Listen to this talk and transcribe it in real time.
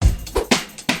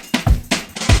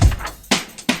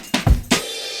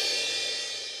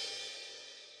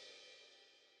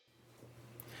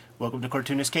Welcome to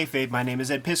Cartoonist Kayfabe. My name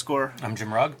is Ed Piskor. I'm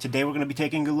Jim Rugg. Today we're going to be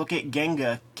taking a look at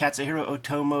Genga, Katsuhiro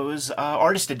Otomo's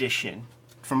Artist Edition.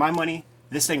 For my money,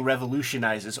 this thing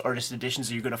revolutionizes Artist Editions,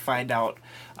 so you're going to find out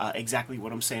exactly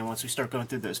what I'm saying once we start going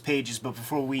through those pages. But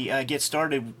before we get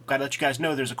started, got to let you guys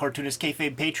know there's a Cartoonist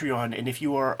Kayfabe Patreon, and if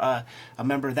you are a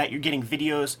member of that, you're getting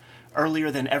videos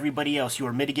earlier than everybody else. You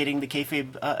are mitigating the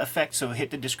kayfabe effect, so hit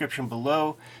the description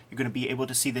below. You're going to be able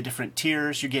to see the different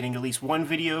tiers. You're getting at least one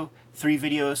video, 3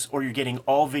 videos, or you're getting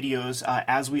all videos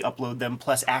as we upload them,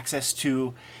 plus access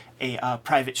to a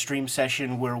private stream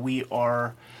session where we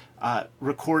are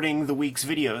recording the week's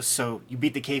videos. So you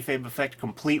beat the kayfabe effect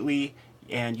completely,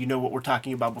 and you know what we're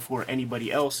talking about before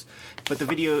anybody else. But the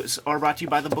videos are brought to you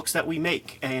by the books that we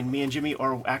make, and me and Jimmy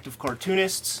are active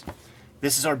cartoonists.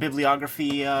 This is our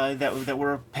bibliography that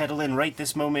we're peddling right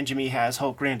this moment. Jimmy has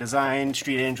Hulk Grand Design,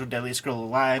 Street Angel, Deadliest Girl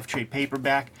Alive, trade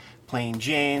paperback, Plain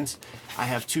Janes. I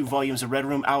have 2 volumes of Red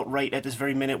Room out right at this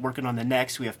very minute, working on the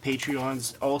next. We have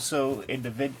Patreons also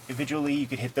individually. You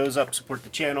can hit those up, support the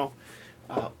channel.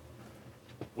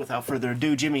 Without further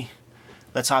ado, Jimmy,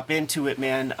 let's hop into it,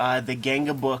 man. The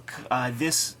Genga book.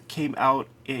 This came out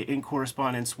in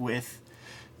correspondence with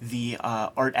the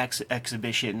art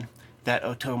exhibition that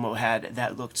Otomo had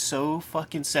that looked so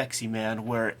fucking sexy, man,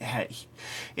 where it had,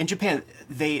 in Japan,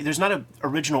 there's not an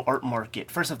original art market.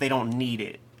 First off, they don't need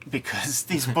it because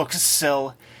these books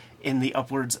sell in the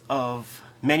upwards of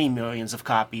many millions of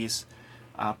copies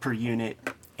per unit.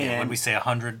 And when we say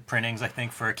 100 printings, I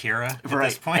think, for Akira at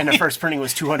this point. And the first printing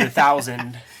was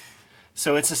 200,000.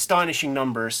 So it's astonishing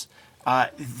numbers.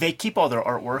 They keep all their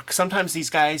artwork. Sometimes these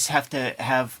guys have to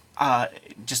have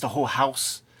just a whole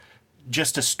house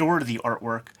just to store the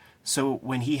artwork. So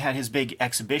when he had his big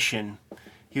exhibition,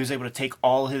 he was able to take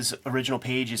all his original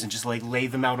pages and just like lay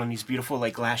them out on these beautiful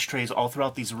like glass trays all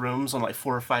throughout these rooms on like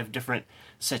 4 or 5 different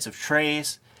sets of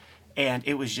trays. And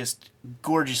it was just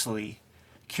gorgeously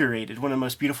curated. One of the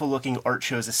most beautiful looking art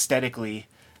shows aesthetically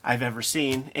I've ever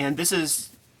seen. And this is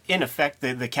in effect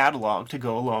the catalog to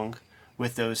go along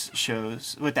with those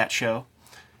shows, with that show.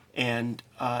 And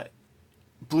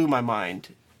blew my mind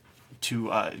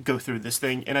to go through this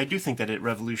thing, and I do think that it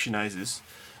revolutionizes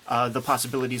the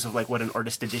possibilities of like what an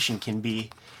artist edition can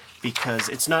be, because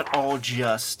it's not all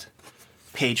just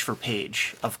page for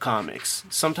page of comics.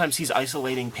 Sometimes he's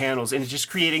isolating panels and it's just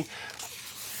creating.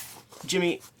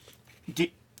 Jimmy,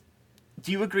 do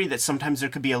you agree that sometimes there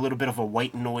could be a little bit of a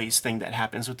white noise thing that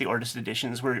happens with the artist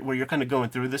editions where you're kind of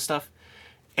going through this stuff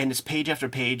and it's page after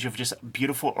page of just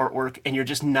beautiful artwork and you're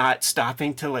just not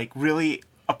stopping to like really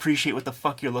appreciate what the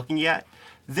fuck you're looking at?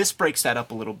 This breaks that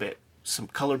up a little bit. Some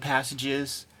colored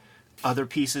passages, other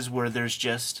pieces where there's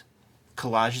just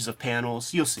collages of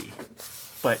panels. You'll see.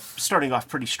 But starting off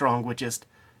pretty strong with just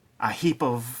a heap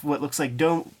of what looks like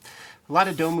a lot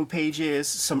of Domu pages,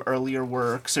 some earlier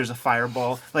works. There's a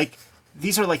fireball. Like,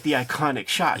 these are like the iconic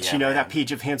shots, yeah, you know, man. that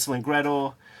page of Hansel and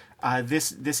Gretel.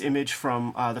 This image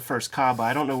from the first Kaba.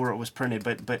 I don't know where it was printed,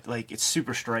 but like it's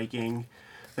super striking.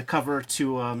 The cover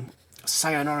to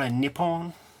Sayonara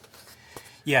Nippon.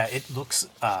 Yeah, it looks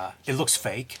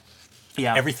fake.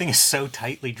 Yeah, Everything is so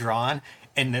tightly drawn,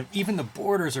 and even the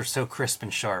borders are so crisp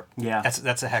and sharp. Yeah,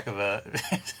 that's a heck of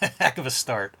a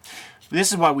start.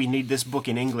 This is why we need this book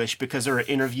in English, because there are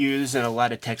interviews and a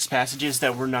lot of text passages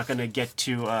that we're not going to get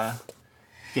to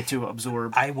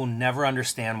absorb. I will never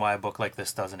understand why a book like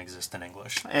this doesn't exist in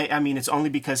English. I mean, it's only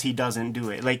because he doesn't do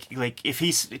it. Like if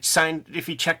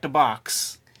he checked a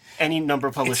box, any number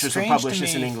of publishers will publish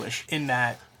this in English. In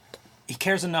that he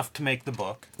cares enough to make the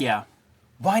book. Yeah.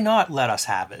 Why not let us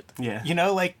have it? Yeah. You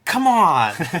know, like, come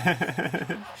on.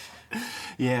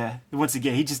 Yeah. Once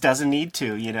again, he just doesn't need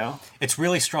to, you know? It's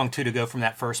really strong, too, to go from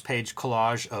that first page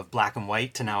collage of black and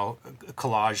white to now a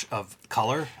collage of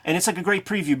color. And it's like a great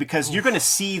preview, because you're going to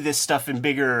see this stuff in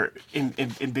bigger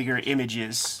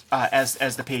images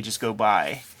as the pages go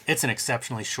by. It's an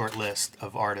exceptionally short list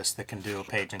of artists that can do a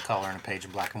page in color and a page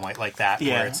in black and white like that,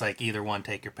 Yeah. where it's like either one,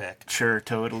 take your pick. Sure,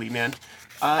 totally, man.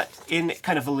 In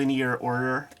kind of a linear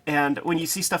order. And when you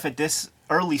see stuff at this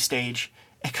early stage,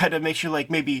 it kind of makes you like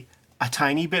maybe a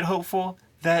tiny bit hopeful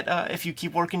that if you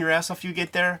keep working your ass off, you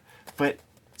get there. But it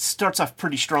starts off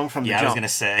pretty strong from the jump. Yeah, I was going to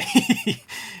say.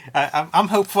 I'm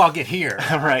hopeful I'll get here.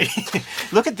 Right.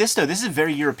 Look at this, though. This is a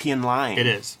very European line. It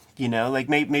is. You know, like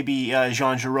maybe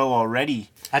Jean Giraud already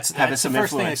That's having the some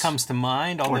first thing that influence. comes to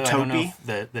mind, although Or I don't know Topi.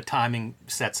 if the timing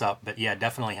sets up, but yeah,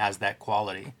 definitely has that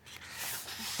quality.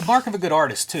 The mark of a good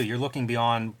artist, too. You're looking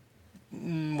beyond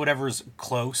whatever's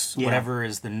close, Yeah. whatever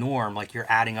is the norm, like you're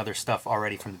adding other stuff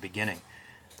already from the beginning.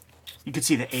 You could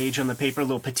see the age on the paper, a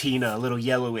little patina, a little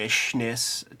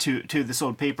yellowishness to this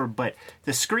old paper, but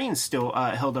the screen still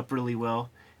held up really well.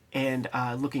 And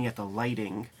looking at the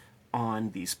lighting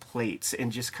on these plates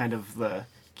and just kind of the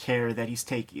care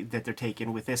that they're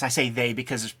taking with this. I say they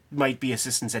because it might be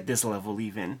assistants at this level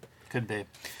even. Could be.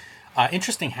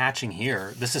 Interesting hatching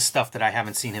here. This is stuff that I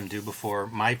haven't seen him do before.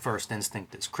 My first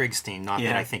instinct is Kriegstein. Not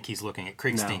that I think he's looking at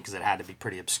Kriegstein because it had to be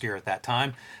pretty obscure at that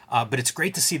time. But it's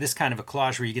great to see this kind of a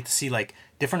collage where you get to see like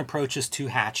different approaches to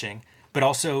hatching, but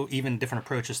also even different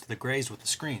approaches to the grays with the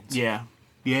screens. Yeah,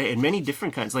 and many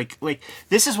different kinds. Like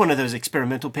this is one of those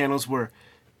experimental panels where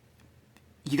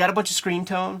you got a bunch of screen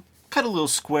tone, cut a little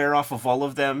square off of all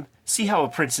of them, see how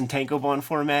it prints in Tankobon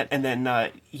format, and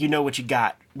then you know what you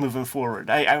got moving forward.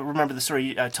 I remember the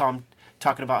story, Tom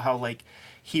talking about how like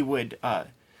he would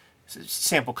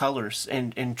sample colors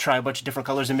and try a bunch of different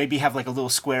colors and maybe have like a little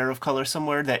square of color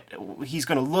somewhere that he's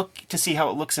going to look to see how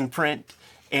it looks in print,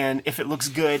 and if it looks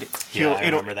good,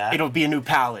 it'll be a new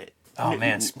palette. Oh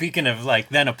man, speaking of like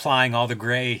then applying all the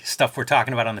gray stuff we're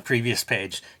talking about on the previous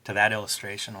page to that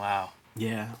illustration, wow.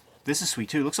 Yeah. This is sweet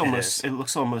too. It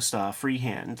looks almost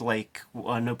freehand, like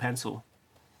no pencil.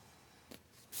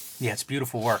 Yeah, it's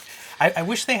beautiful work. I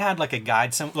wish they had like a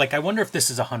guide. I wonder if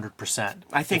this is 100%.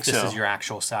 I think so. This is your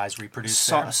actual size reproduced.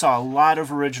 Saw a lot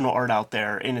of original art out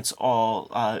there, and it's all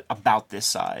about this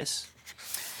size.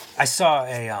 I saw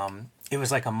it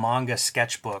was like a manga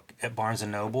sketchbook at Barnes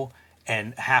and Noble,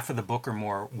 and half of the book or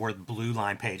more were blue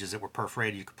line pages that were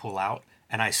perforated you could pull out,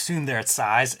 and I assumed they're at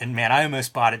size. And man, I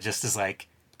almost bought it just as like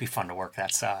it'd be fun to work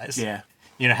that size. Yeah.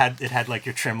 You know, it had like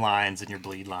your trim lines and your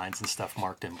bleed lines and stuff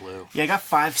marked in blue. Yeah, I got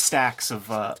 5 stacks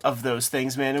of those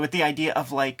things, man. With the idea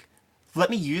of like,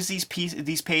 let me use these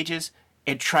pages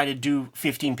and try to do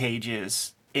 15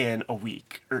 pages in a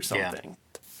week or something.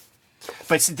 Yeah.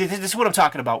 But this is what I'm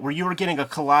talking about, where you were getting a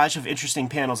collage of interesting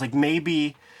panels. Like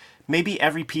maybe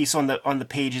every piece on the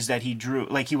pages that he drew,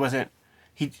 like he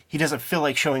doesn't feel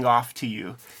like showing off to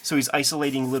you, so he's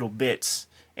isolating little bits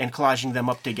and collaging them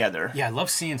up together. Yeah, I love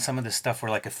seeing some of this stuff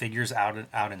where like a figure's out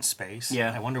in space.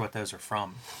 Yeah. I wonder what those are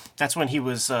from. That's when he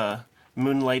was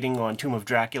moonlighting on Tomb of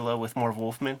Dracula with Marv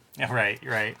Wolfman. Yeah, right.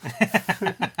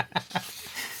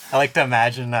 I like to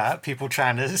imagine people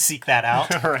trying to seek that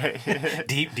out. Right.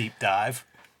 Deep dive.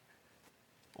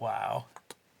 Wow.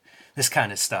 This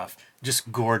kind of stuff. Just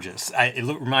gorgeous. It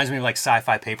reminds me of like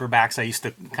sci-fi paperbacks. I used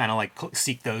to kind of like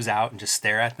seek those out and just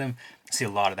stare at them. See a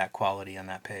lot of that quality on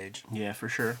that page. Yeah, for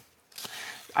sure.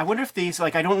 I wonder if these,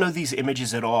 like, I don't know these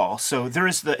images at all. So there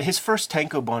is his first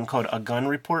Tankobon called A Gun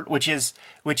Report, which is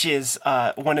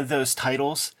one of those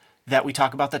titles that we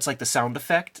talk about that's like the sound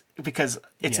effect, because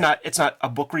it's not a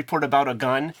book report about a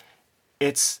gun.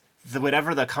 It's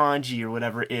whatever the kanji or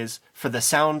whatever is for the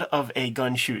sound of a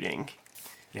gun shooting.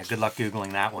 Yeah, good luck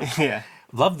Googling that one. Yeah.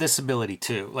 Love this ability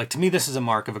too. Like, to me, this is a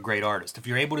mark of a great artist. If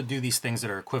you're able to do these things that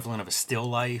are equivalent of a still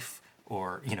life,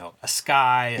 or, you know, a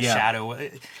sky, a shadow.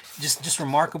 Just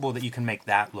remarkable that you can make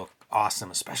that look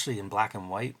awesome, especially in black and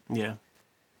white. Yeah.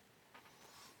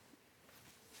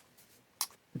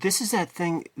 This is that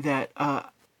thing that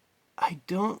I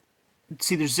don't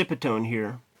see. There's Zipatone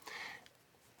here.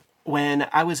 When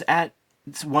I was at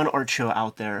one art show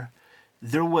out there,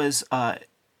 there was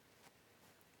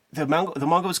the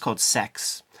manga was called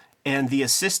Sex, and the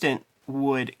assistant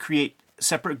would create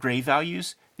separate gray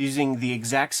values using the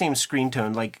exact same screen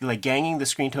tone, like ganging the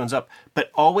screen tones up, but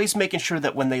always making sure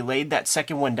that when they laid that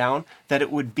second one down, that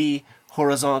it would be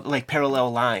horizontal, like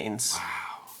parallel lines. Wow.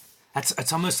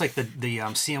 It's almost like the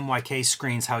CMYK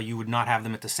screens, how you would not have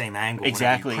them at the same angle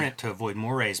exactly. Whenever you print to avoid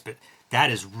moires, but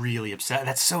that is really upset.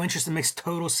 That's so interesting. It makes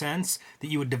total sense that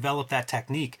you would develop that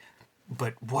technique.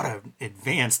 But what an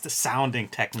advanced sounding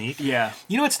technique. Yeah.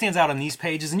 You know what stands out on these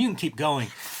pages, and you can keep going,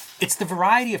 it's the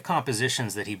variety of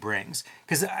compositions that he brings.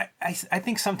 Because I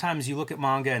think sometimes you look at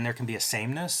manga and there can be a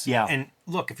sameness. Yeah. And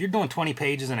look, if you're doing 20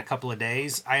 pages in a couple of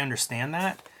days, I understand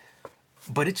that.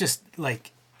 But it just,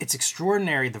 like, it's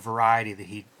extraordinary the variety that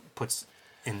he puts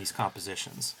in these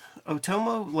compositions.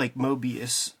 Otomo, like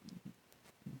Mobius,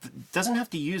 doesn't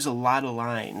have to use a lot of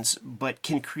lines, but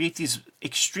can create these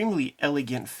extremely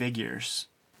elegant figures.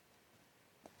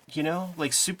 You know,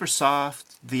 like super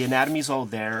soft, the anatomy's all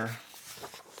there.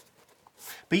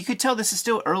 But you could tell this is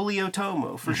still early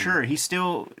Otomo, for sure. He's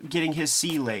still getting his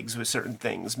sea legs with certain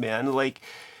things, man. Like,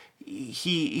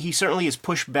 he certainly is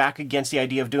pushed back against the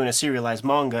idea of doing a serialized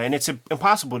manga, and it's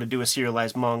impossible to do a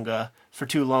serialized manga for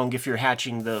too long if you're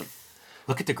hatching the...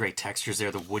 Look at the great textures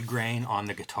there. The wood grain on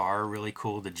the guitar are really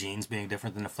cool. The jeans being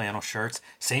different than the flannel shirts.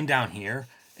 Same down here.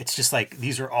 It's just like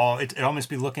these are all. It almost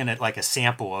be looking at like a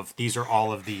sample of these are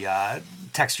all of the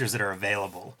textures that are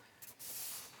available.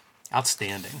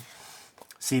 Outstanding.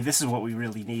 See, this is what we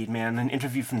really need, man. An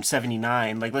interview from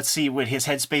 '79. Like, let's see what his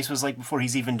headspace was like before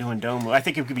he's even doing Domo. I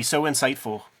think it could be so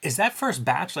insightful. Is that first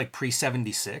batch like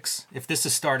pre-76? If this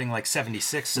is starting like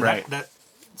 76, so right? That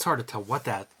it's hard to tell what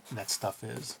that stuff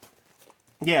is.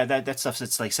 Yeah, that stuff's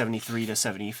it's like 73 to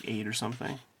 78 or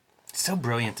something. It's so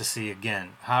brilliant to see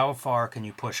again. How far can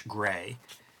you push gray?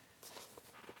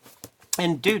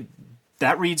 And dude,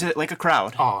 that reads it like a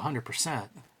crowd. Oh, 100%.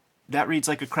 That reads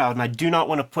like a crowd, and I do not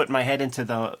want to put my head into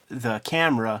the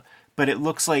camera, but it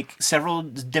looks like several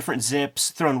different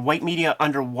zips, throwing white media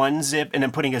under one zip and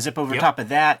then putting a zip over top of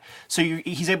that. So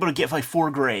he's able to get like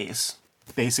 4 grays,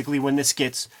 basically, when this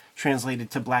gets translated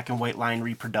to black and white line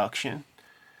reproduction.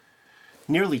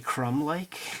 Nearly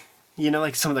Crumb-like. You know,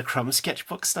 like some of the Crumb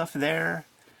sketchbook stuff there.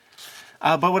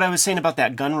 But what I was saying about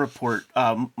that Gun Report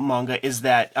manga is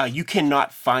that you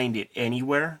cannot find it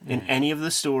anywhere in any of the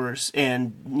stores.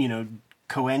 And, you know,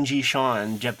 Koenji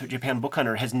Sean, Japan Book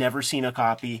Hunter, has never seen a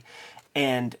copy.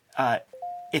 And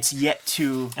it's yet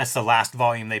to... That's the last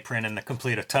volume they print in the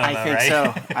complete Otomo, right? I think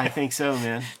so. I think so,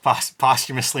 man.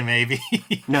 Posthumously, maybe.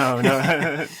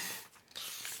 No.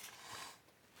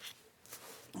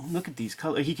 Look at these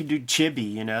colors. He could do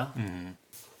chibi, you know? Mm-hmm.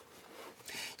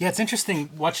 Yeah, it's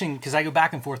interesting watching, because I go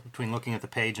back and forth between looking at the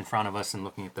page in front of us and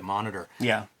looking at the monitor.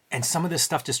 Yeah. And some of this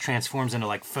stuff just transforms into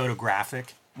like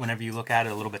photographic whenever you look at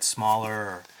it a little bit smaller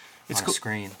or on a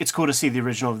screen. It's cool to see the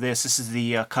original of this. This is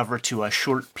the cover to a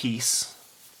short piece.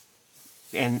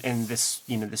 And this,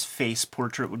 you know, this face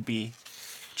portrait would be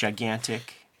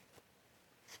gigantic.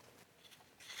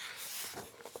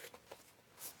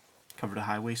 Cover to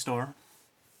Highway Star.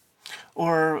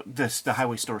 Or the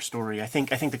Highway Star story. I think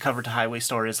the cover to Highway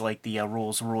Star is like the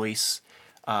Rolls Royce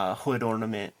hood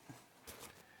ornament.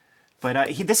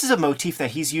 But this is a motif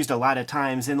that he's used a lot of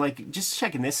times, and like just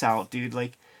checking this out, dude.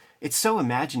 Like, it's so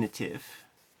imaginative.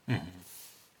 Mm-hmm.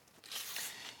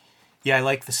 Yeah, I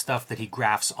like the stuff that he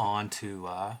grafts onto,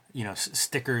 you know,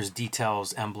 stickers,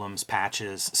 details, emblems,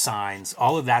 patches, signs,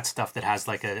 all of that stuff that has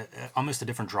like almost a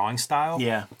different drawing style.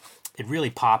 Yeah, it really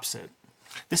pops it.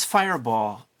 This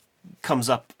fireball comes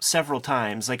up several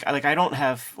times. Like I don't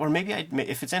have, or maybe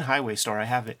if it's in Highway Star, I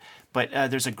have it. But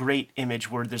there's a great image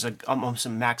where there's almost a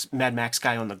Mad Max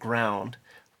guy on the ground,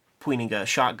 pointing a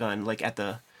shotgun like at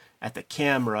the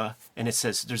camera, and it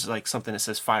says there's like something that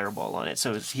says Fireball on it.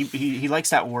 So he likes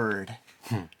that word.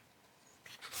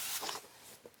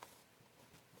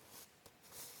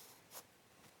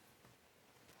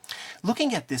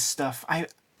 Looking at this stuff,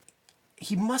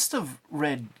 he must have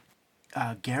read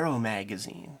Garo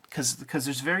magazine, because the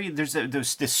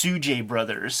Suje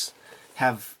brothers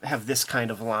have this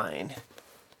kind of line.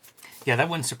 Yeah, that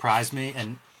wouldn't surprise me.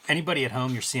 And anybody at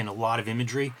home, you're seeing a lot of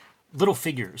imagery. Little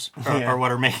figures are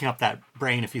what are making up that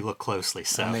brain if you look closely.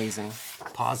 So amazing.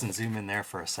 Pause and zoom in there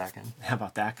for a second. How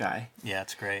about that guy? Yeah,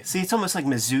 it's great. See, it's almost like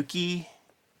Mizuki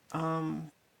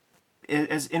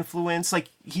as influence. Like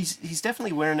he's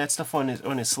definitely wearing that stuff on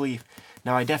his sleeve.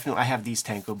 Now I have these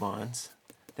tankobons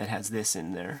that has this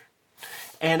in there.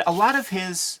 And a lot of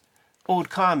his old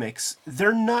comics,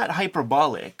 they're not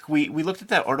hyperbolic. We looked at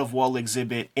that Art of Wall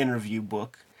exhibit interview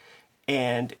book,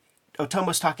 and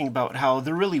Otomo's talking about how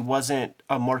there really wasn't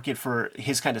a market for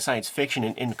his kind of science fiction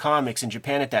in comics in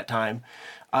Japan at that time.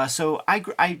 So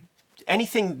I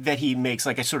anything that he makes,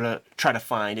 like I sort of try to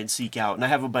find and seek out, and I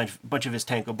have a bunch of his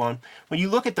tankobon. When you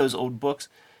look at those old books,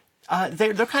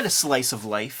 they're kind of slice of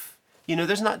life. You know,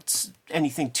 there's not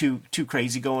anything too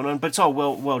crazy going on, but it's all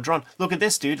well drawn. Look at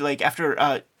this dude. Like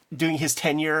after doing his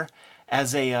tenure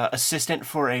as a assistant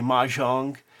for a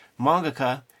mahjong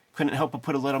mangaka, couldn't help but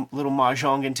put a little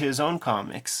mahjong into his own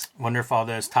comics. Wonder if all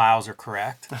those tiles are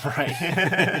correct.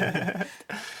 Right.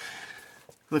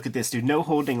 Look at this, dude. No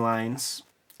holding lines.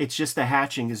 It's just the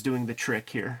hatching is doing the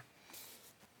trick here,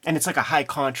 and it's like a high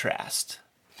contrast.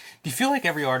 Do you feel like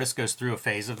every artist goes through a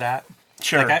phase of that?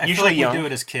 Sure. Like I usually feel like young. we do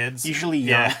it as kids. Usually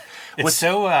young. Yeah. It's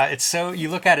so you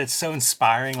look at it, it's so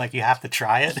inspiring. Like you have to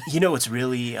try it. You know, it's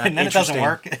really and then it doesn't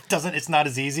work. It's not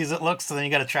as easy as it looks. So then you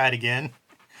got to try it again.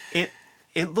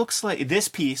 It looks like this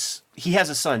piece. He has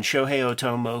a son, Shohei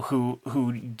Otomo,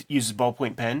 who uses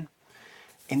ballpoint pen,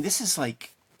 and this is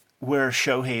like where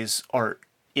Shohei's art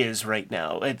is right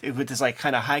now, with this like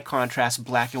kind of high contrast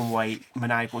black and white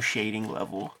maniacal shading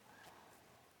level.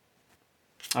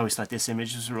 I always thought this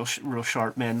image was real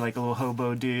sharp, man. Like a little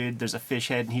hobo dude. There's a fish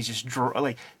head, and he's just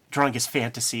drawing his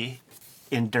fantasy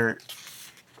in dirt.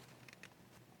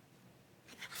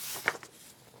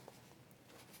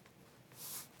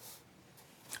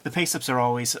 The paste ups are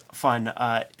always fun.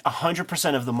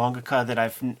 100% of the mangaka that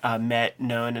I've met,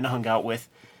 known, and hung out with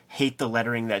hate the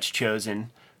lettering that's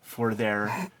chosen for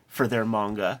their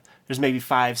manga. There's maybe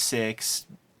 5, 6,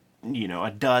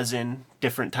 a dozen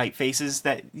different typefaces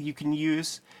that you can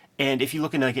use. And if you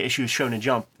look in like an issue of Shonen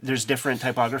Jump, there's different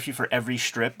typography for every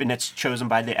strip, and it's chosen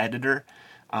by the editor.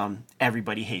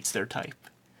 Everybody hates their type.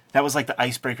 That was like the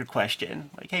icebreaker question.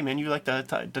 Like, hey man, you like the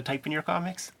type in your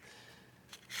comics?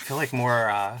 I feel like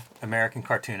more American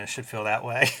cartoonists should feel that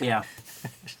way. Yeah.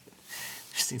 I've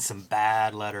seen some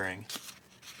bad lettering.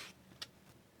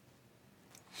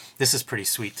 This is pretty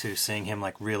sweet too, seeing him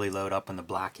like really load up in the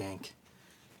black ink.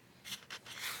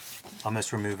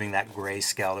 Almost removing that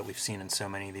grayscale that we've seen in so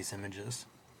many of these images.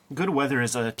 Good Weather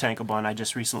is a tankobon I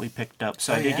just recently picked up,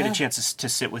 so I did get a chance to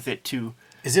sit with it too.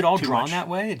 Is it all drawn that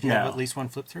way? Did you have at least one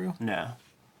flip through? No.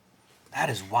 That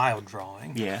is wild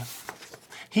drawing. Yeah.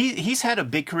 He's had a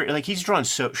big career. Like, he's drawn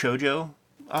shoujo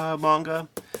manga,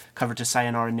 cover to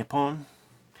Sayonara Nippon.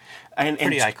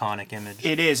 Pretty iconic image.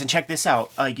 It is. And check this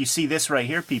out. Like, you see this right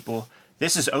here, people.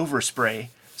 This is overspray.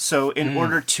 So in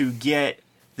order to get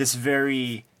this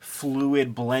very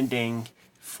fluid blending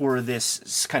for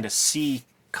this kind of sea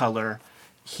color,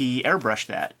 he airbrushed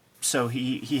that. So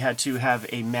he had to have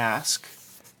a mask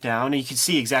down. And you can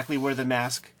see exactly where the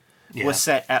mask was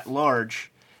set at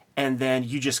large. And then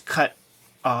you just cut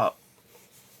a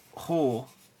hole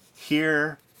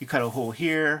here, you cut a hole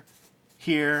here,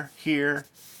 here,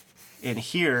 and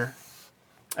here,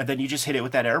 and then you just hit it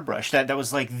with that airbrush. That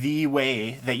was like the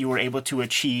way that you were able to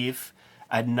achieve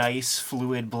a nice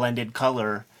fluid blended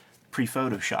color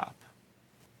pre-Photoshop.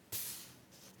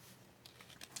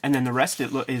 And then the rest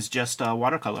is just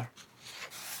watercolor.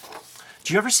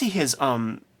 Do you ever see his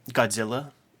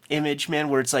Godzilla image, man,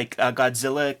 where it's like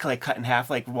Godzilla like cut in half,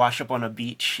 like wash up on a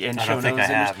beach and I show don't think I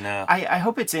image? have, no. I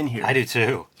hope it's in here. I do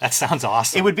too. That sounds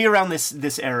awesome. It would be around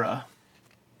this era.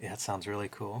 Yeah, it sounds really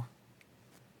cool.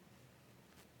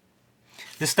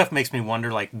 This stuff makes me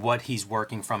wonder like what he's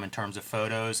working from in terms of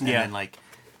photos and then like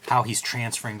how he's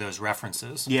transferring those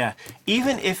references. Yeah.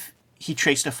 Even if he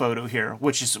traced a photo here,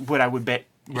 which is what I would bet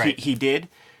he did,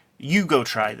 you go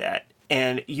try that.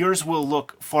 And yours will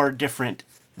look far different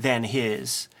than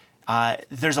his.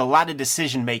 There's a lot of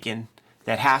decision making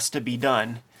that has to be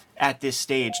done at this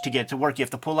stage to get it to work. You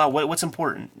have to pull out what's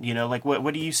important. Like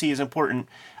what do you see as important?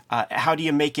 How do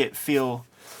you make it feel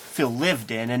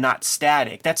lived in and not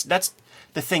static? That's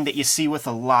the thing that you see with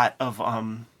a lot of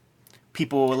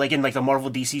people, like in like the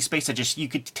Marvel DC space, that just you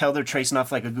could tell they're tracing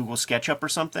off like a Google SketchUp or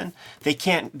something. They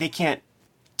can't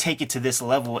take it to this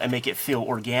level and make it feel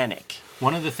organic.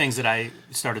 One of the things that I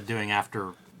started doing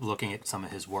after looking at some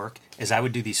of his work is I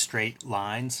would do these straight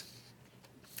lines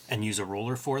and use a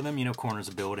ruler for them, corners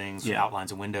of buildings,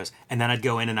 outlines of windows. And then I'd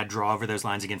go in and I'd draw over those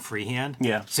lines again freehand.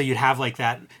 Yeah. So you'd have like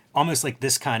that, almost like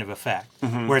this kind of effect,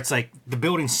 where it's like the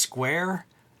building's square,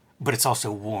 but it's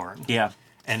also worn. Yeah.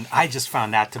 And I just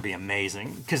found that to be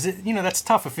amazing because, that's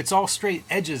tough. If it's all straight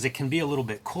edges, it can be a little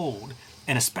bit cold.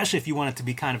 And especially if you want it to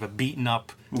be kind of a beaten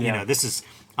up, this is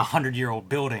a 100-year-old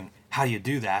building. How do you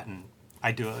do that? And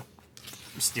I do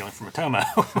I'm stealing from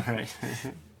Otomo. Right.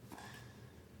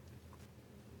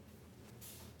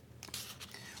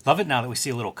 Love it now that we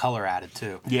see a little color added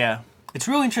too. Yeah. It's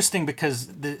really interesting because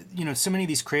so many of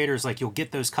these creators, like you'll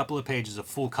get those couple of pages of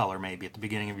full color maybe at the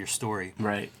beginning of your story.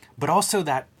 Right. But also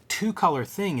that 2-color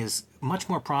thing is much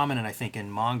more prominent, I think,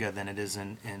 in manga than it is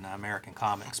in American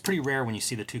comics. Pretty rare when you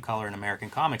see the 2-color in American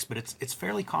comics, but it's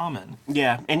fairly common.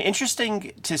 Yeah, and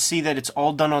interesting to see that it's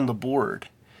all done on the board,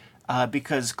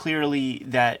 because clearly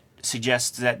that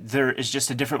suggests that there is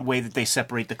just a different way that they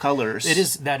separate the colors. It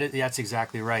is that's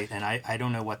exactly right, and I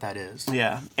don't know what that is.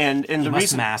 Yeah, and you the must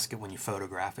reason mask it when you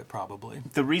photograph it, probably.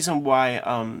 The reason why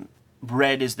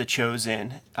red is the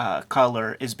chosen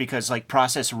color is because like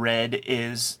processed red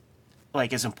is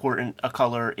like as important a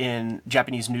color in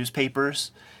Japanese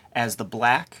newspapers as the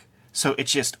black. So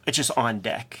it's just on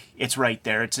deck. It's right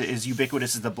there. It's as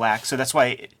ubiquitous as the black. So that's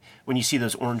why when you see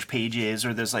those orange pages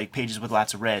or those like pages with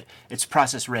lots of red, it's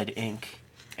processed red ink.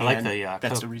 I like the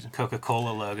that's the reason.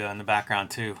 Coca-Cola logo in the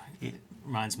background too. It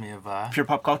reminds me of Pure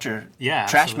Pop Culture. Yeah,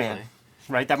 Trash absolutely. Man.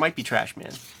 Right? That might be Trash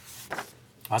Man.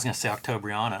 I was gonna say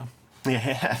Octobriano.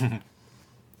 Yeah.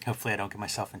 Hopefully I don't get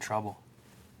myself in trouble.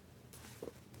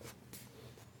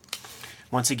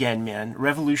 Once again, man,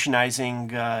 revolutionizing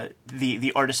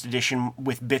the artist edition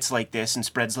with bits like this and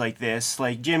spreads like this.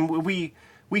 Like Jim, we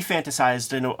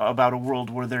fantasized about a world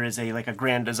where there is a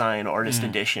grand design artist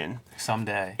edition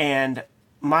someday. And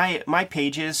my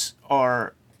pages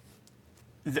are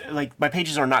like my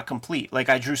pages are not complete. Like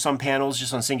I drew some panels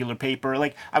just on singular paper.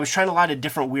 Like I was trying a lot of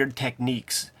different weird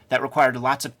techniques that required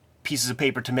lots of pieces of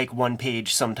paper to make one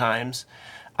page sometimes.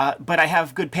 But I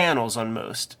have good panels on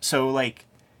most. So like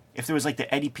if there was like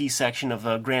the Eddie P section of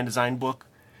the Grand Design book,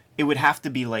 it would have to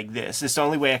be like this. It's the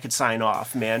only way I could sign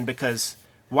off, man, because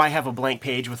why have a blank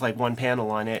page with like one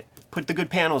panel on it? Put the good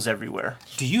panels everywhere.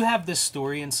 Do you have this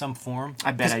story in some form?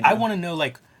 I bet I do. I want to know,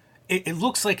 like, it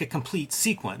looks like a complete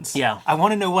sequence. Yeah. I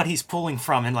want to know what he's pulling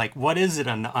from and, like, what is it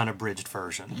an unabridged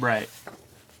version? Right.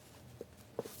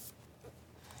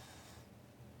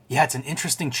 Yeah, it's an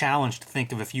interesting challenge to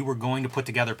think of if you were going to put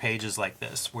together pages like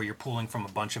this, where you're pulling from a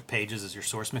bunch of pages as your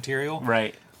source material.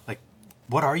 Right. Like,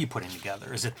 what are you putting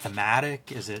together? Is it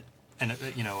thematic? Is it,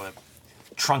 a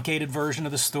truncated version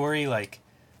of the story? Like,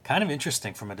 kind of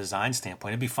interesting from a design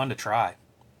standpoint. It'd be fun to try.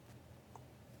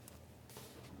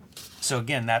 So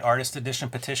again, that artist edition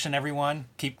petition, everyone,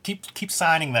 keep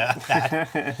signing that.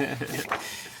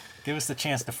 Give us the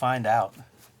chance to find out.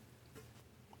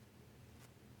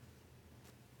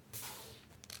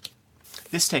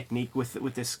 This technique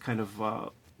with this kind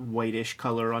of whitish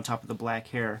color on top of the black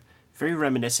hair, very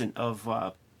reminiscent of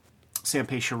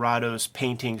Sanpei Shirado's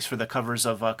paintings for the covers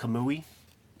of Kamui.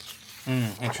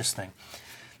 Interesting.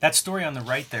 That story on the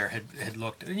right there had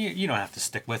looked, you don't have to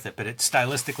stick with it, but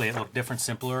stylistically it looked different,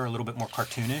 simpler, a little bit more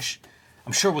cartoonish.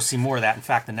 I'm sure we'll see more of that. In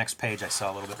fact, the next page I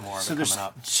saw a little bit more of it coming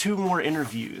up. So there's 2 more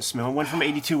interviews, one from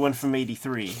 82, one from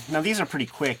 83. Now these are pretty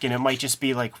quick, and it might just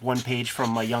be like one page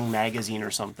from a Young magazine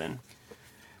or something.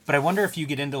 But I wonder if you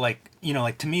get into like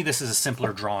to me, this is a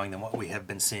simpler drawing than what we have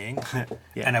been seeing.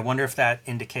 Yeah. And I wonder if that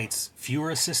indicates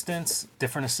fewer assistants,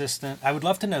 different assistant. I would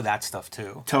love to know that stuff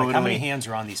too. Totally. Like how many hands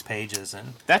are on these pages?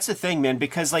 And that's the thing, man,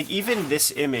 because like even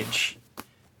this image,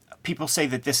 people say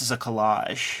that this is a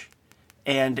collage.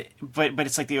 And but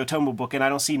it's like the Otomo book, and I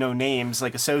don't see no names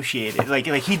like associated. Like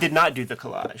he did not do the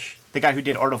collage. The guy who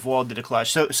did Art of Wall did a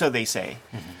collage. So they say.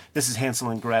 Mm-hmm. This is Hansel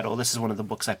and Gretel. This is one of the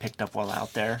books I picked up while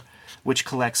out there, which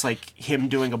collects like him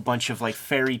doing a bunch of like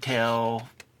fairy tale,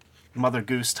 Mother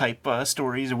Goose type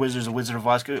stories, or Wizard of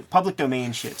Oz, public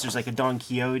domain shits. There's like a Don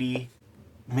Quixote.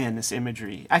 Man, this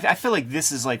imagery. I feel like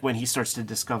this is like when he starts to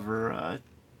discover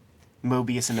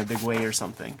Mobius in a big way or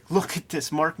something. Look at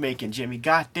this mark making, Jimmy.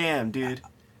 Goddamn, dude.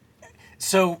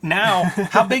 So now,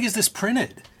 how big is this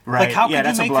printed? Right. Like, how could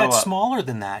you make that up. Smaller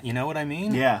than that? You know what I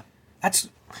mean? Yeah. That's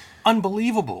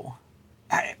unbelievable.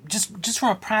 Just from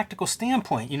a practical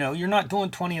standpoint, you're not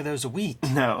doing 20 of those a week.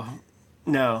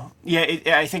 No. Yeah,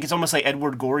 I think it's almost like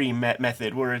Edward Gorey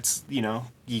method, where it's you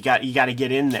got to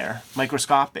get in there,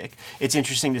 microscopic. It's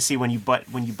interesting to see when you butt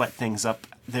things up,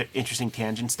 the interesting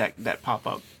tangents that pop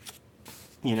up.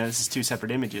 This is 2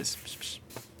 separate images,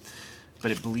 but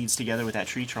it bleeds together with that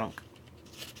tree trunk.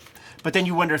 But then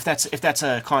you wonder if that's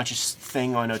a conscious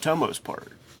thing on Otomo's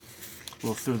part.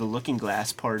 Well, through the looking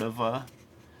glass part of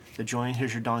the joint.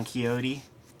 Here's your Don Quixote.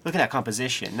 Look at that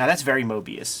composition. Now that's very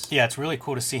Mobius. Yeah, it's really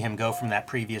cool to see him go from that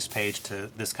previous page to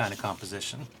this kind of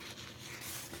composition.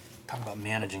 Talk about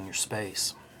managing your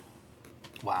space.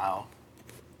 Wow.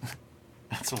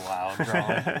 That's a wild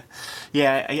drawing.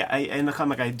 Yeah, in the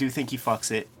comic, I do think he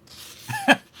fucks it.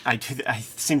 I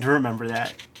seem to remember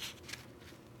that.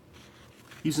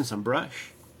 Using some brush.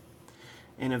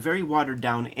 And a very watered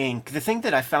down ink. The thing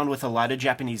that I found with a lot of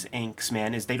Japanese inks,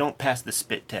 man, is they don't pass the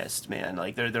spit test, man.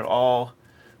 Like they're all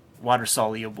water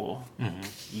soluble.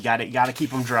 Mm-hmm. You gotta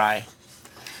keep them dry.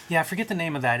 Yeah, I forget the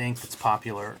name of that ink that's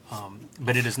popular,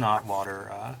 but it is not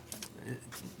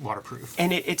waterproof.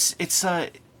 And it's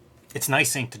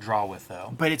nice ink to draw with,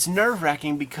 though. But it's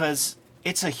nerve-wracking because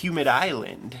it's a humid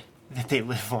island that they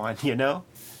live on,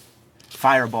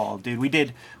 Fireball, dude. We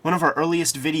did one of our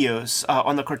earliest videos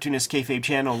on the Cartoonist Kayfabe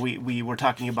channel. We were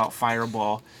talking about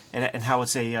Fireball and how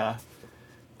it's a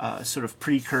sort of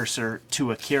precursor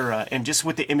to Akira. And just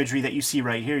with the imagery that you see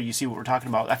right here, you see what we're talking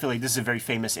about. I feel like this is a very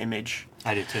famous image.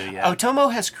 I do too, yeah.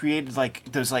 Otomo has created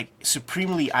like those like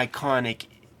supremely iconic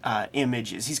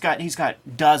images. He's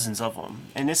got dozens of them,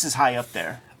 and this is high up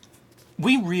there.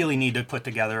 We really need to put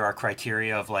together our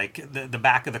criteria of like the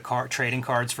back of the trading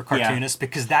cards for cartoonists,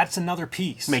 because that's another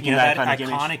piece. Making that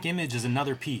iconic image is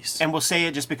another piece. And we'll say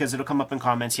it just because it'll come up in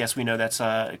comments. Yes, we know that's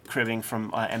cribbing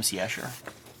from MC Escher.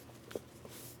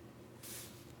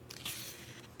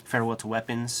 Farewell to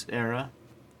Weapons era.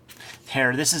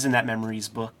 Hair. This is in that Memories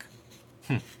book.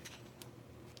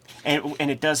 And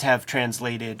it does have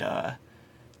translated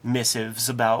missives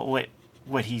about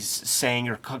what he's saying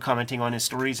or commenting on his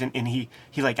stories, and he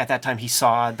like at that time he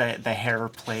saw the hair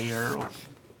player or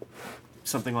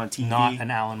something on TV. Not an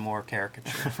Alan Moore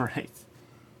caricature. Right.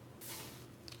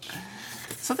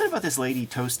 Something about this lady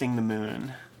toasting the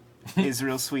moon is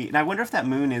real sweet. And I wonder if that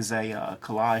moon is a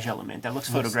collage element. That looks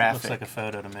photographic. Looks like a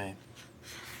photo to me.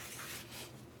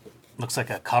 Looks like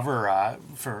a cover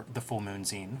for the Full Moon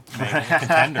zine. Maybe a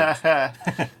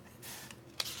contender.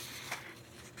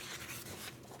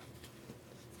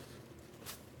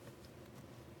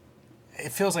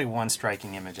 It feels like one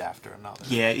striking image after another.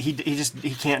 Yeah, he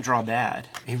can't draw bad.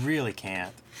 He really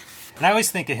can't. And I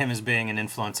always think of him as being an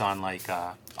influence on like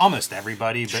almost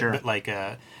everybody, but like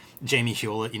Jamie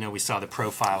Hewlett. You know, we saw the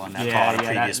profile on that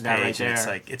previous page, right, and it's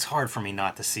like it's hard for me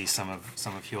not to see some of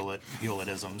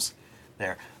Hewlettisms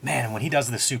there. Man, when he does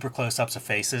the super close-ups of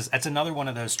faces, that's another one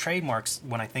of those trademarks.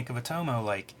 When I think of Otomo,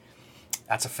 like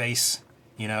that's a face.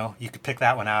 You know, you could pick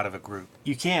that one out of a group.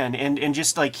 You can, and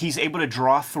just like he's able to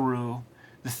draw through.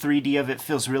 The 3D of it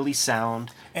feels really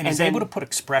sound. And he's able to put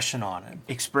expression on it.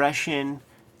 Expression.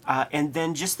 And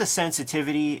then just the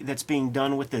sensitivity that's being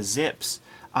done with the zips.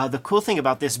 The cool thing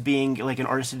about this being like an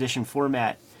artist edition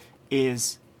format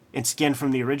is, it's again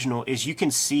from the original, is you can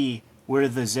see where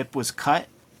the zip was cut.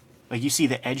 Like you see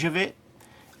the edge of it.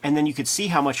 And then you could see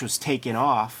how much was taken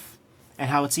off. And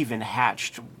how it's even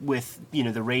hatched with, you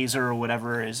know, the razor or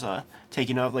whatever is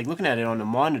taken off. Like looking at it on the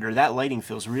monitor, that lighting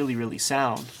feels really, really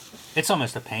sound. It's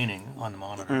almost a painting on the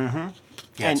monitor. Mm-hmm.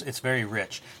 Yeah, it's very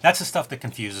rich. That's the stuff that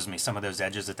confuses me, some of those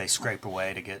edges that they scrape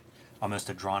away to get almost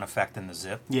a drawn effect in the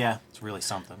zip. Yeah. It's really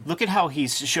something. Look at how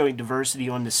he's showing diversity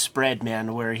on this spread,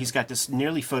 man, where he's got this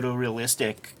nearly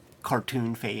photorealistic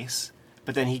cartoon face,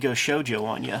 but then he goes shoujo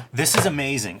on you. This is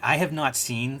amazing. I have not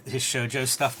seen his shoujo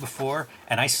stuff before,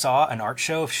 and I saw an art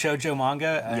show of shoujo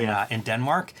manga in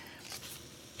Denmark.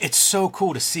 It's so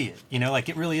cool to see it, you know, like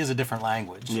it really is a different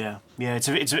language. Yeah,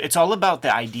 it's all about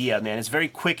the idea, man. It's very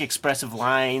quick, expressive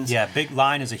lines. Yeah, big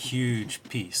line is a huge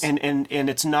piece, and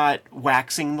it's not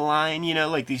waxing the line, you know,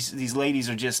 like these ladies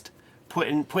are just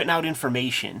putting out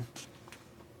information.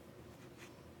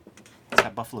 Is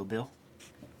that Buffalo Bill?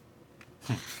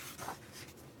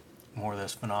 More of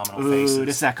those phenomenal faces. Ooh,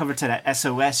 this is that cover to that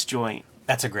SOS joint.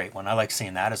 That's a great one. I like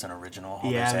seeing that as an original.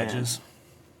 All those edges. Man.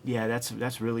 Yeah,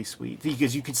 that's really sweet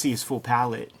because you can see his full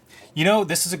palette. You know,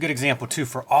 this is a good example too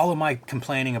for all of my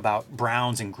complaining about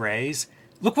browns and grays.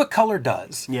 Look what color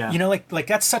does. Yeah. You know, like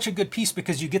that's such a good piece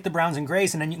because you get the browns and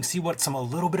grays, and then you can see a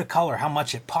little bit of color, how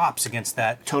much it pops against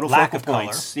that total lack focal of color.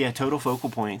 Points. Yeah, total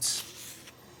focal points.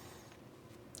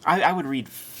 I would read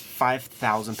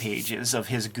 5,000 pages of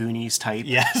his Goonies type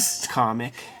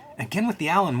comic. Again with the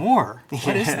Alan Moore.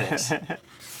 What is this?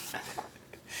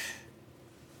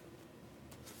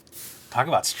 Talk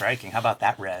about striking. How about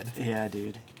that red? Yeah,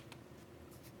 dude.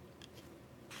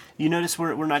 You notice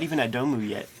we're not even at Domu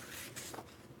yet.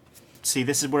 See,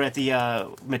 we're at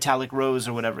the metallic rose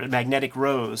or whatever, magnetic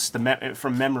rose,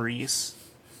 from Memories.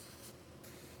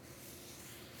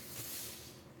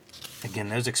 Again,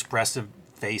 those expressive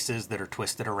faces that are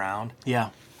twisted around.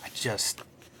 Yeah. It's just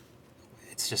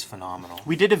phenomenal.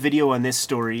 We did a video on this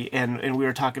story, and we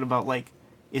were talking about like,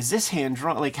 is this hand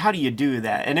drawn? Like, how do you do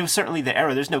that? And it was certainly the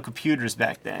era. There's no computers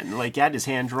back then. Like, that is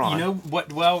hand drawn. You know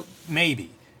what? Well, maybe.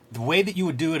 The way that you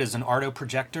would do it is an Arto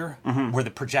projector, where the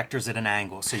projector's at an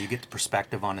angle, so you get the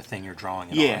perspective on the thing you're drawing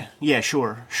it on. Yeah,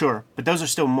 sure. But those are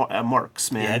still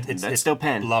marks, man. Yeah, it's still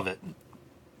pen. Love it.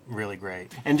 Really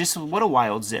great. And just what a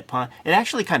wild zip, huh? It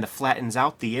actually kind of flattens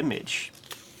out the image.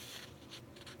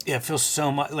 Yeah, it feels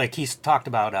so much like he's talked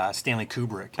about Stanley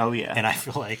Kubrick. Oh yeah, and I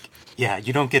feel like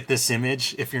you don't get this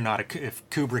image if if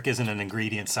Kubrick isn't an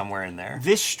ingredient somewhere in there.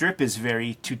 This strip is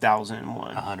very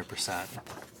 2001. 100%.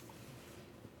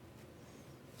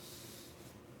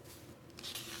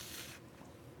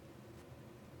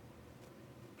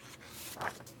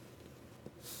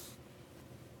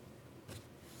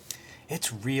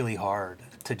 It's really hard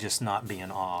to just not be in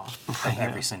awe of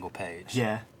every single page.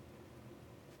 Yeah.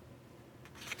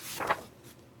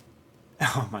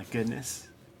 Oh my goodness.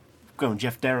 Going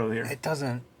Jeff Darrow here. It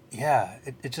doesn't,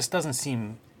 it just doesn't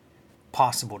seem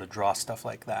possible to draw stuff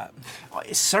like that.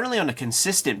 It's certainly on a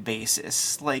consistent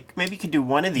basis. Like, maybe you could do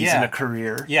one of these in a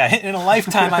career. Yeah, in a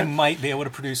lifetime I might be able to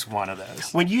produce one of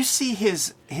those. When you see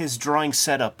his drawing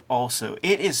setup also,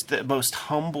 it is the most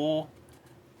humble,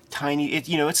 tiny,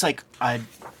 it's like a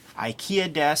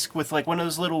IKEA desk with like one of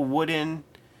those little wooden,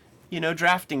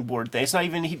 drafting board thing. It's not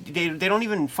even, they don't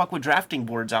even fuck with drafting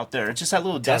boards out there. It's just that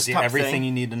little desktop everything thing.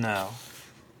 You need to know.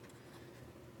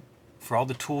 For all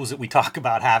the tools that we talk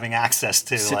about having access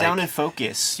to. Sit down and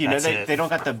focus. They don't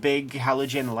got the big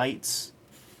halogen lights.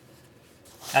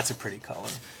 That's a pretty color.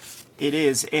 It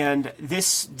is. And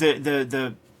this,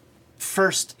 the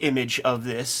first image of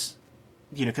this,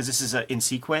 because this is in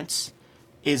sequence,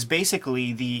 is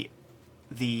basically the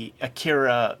the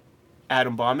Akira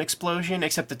atom bomb explosion,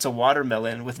 except it's a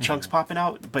watermelon with chunks popping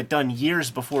out, but done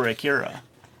years before Akira.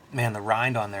 Man, the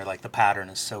rind on there, like the pattern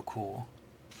is so cool.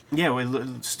 Yeah, well,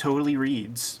 it totally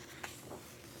reads.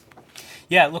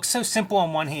 Yeah, it looks so simple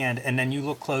on one hand, and then you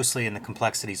look closely and the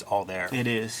complexity's all there. It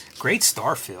is. Great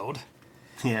Starfield.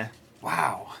 Yeah.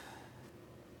 Wow.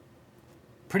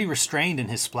 Pretty restrained in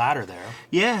his splatter there.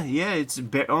 Yeah, it's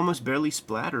almost barely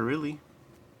splatter, really.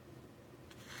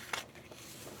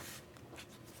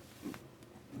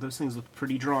 Those things look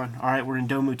pretty drawn. All right, we're in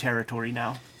Domu territory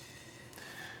now.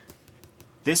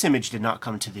 This image did not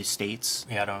come to the States.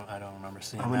 Yeah, I don't remember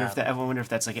seeing I wonder if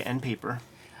that's like an end paper.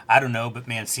 I don't know, but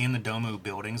man, seeing the Domu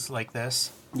buildings like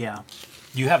this. Yeah.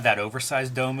 You have that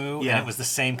oversized Domu, Yeah. and it was the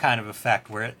same kind of effect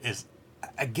where it is,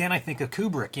 again, I think of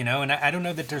Kubrick, you know, and I don't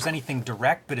know that there's anything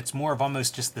direct, but it's more of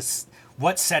almost just this,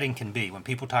 what setting can be. When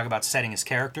people talk about setting as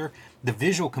character, the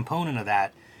visual component of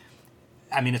that,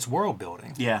 I mean, it's world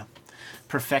building. Yeah.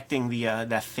 Perfecting the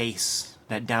that face,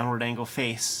 that downward angle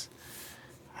face.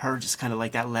 Her just kind of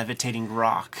like that levitating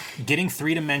rock. Getting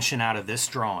 3D out of this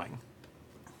drawing,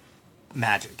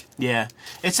 magic. Yeah,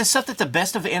 it's the stuff that the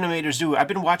best of animators do. I've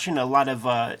been watching a lot of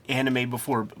anime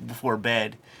before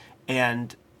bed,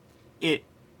 and it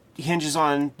hinges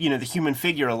on the human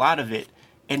figure, a lot of it,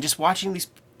 and just watching these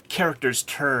characters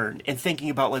turn and thinking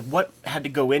about like what had to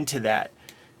go into that,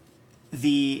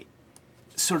 the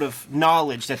sort of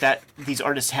knowledge that these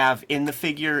artists have in the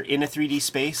figure in a 3D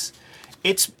space.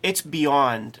 It's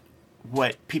beyond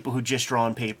what people who just draw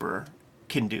on paper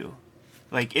can do.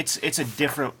 Like it's a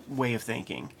different way of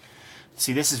thinking.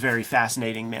 See, this is very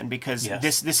fascinating, man, because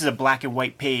Yes. this is a black and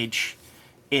white page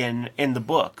in the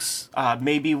books.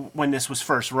 Maybe when this was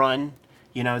first run,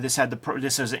 this had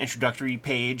this was an introductory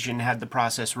page and had the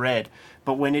process read.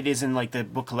 But when it is in like the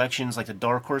book collections, like the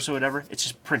Dark Horse or whatever, it's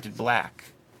just printed black.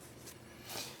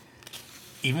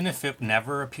 Even if it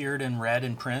never appeared in red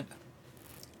in print,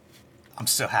 I'm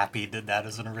so happy he did that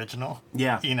as an original.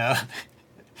 Yeah.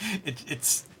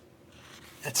 It's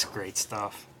great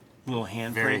stuff. Little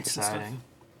hand Very prints and stuff. exciting.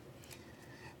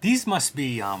 These must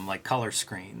be like color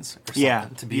screens or something Yeah,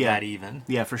 to be yeah. that even.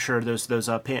 Yeah, for sure. Those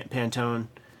Pantone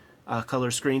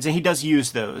color screens, and he does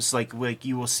use those. Like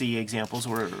you will see examples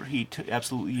where he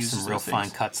absolutely uses Some real those fine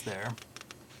things. cuts there.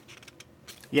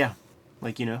 Yeah,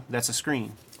 like that's a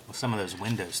screen. Well, some of those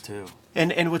windows too.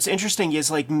 And what's interesting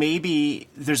is like maybe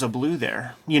there's a blue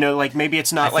there. Like maybe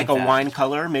it's not I like think a that- wine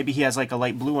color. Maybe he has like a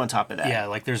light blue on top of that. Yeah,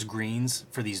 like there's greens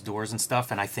for these doors and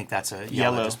stuff, and I think that's a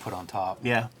Yellow. yellow just put on top.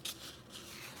 Yeah.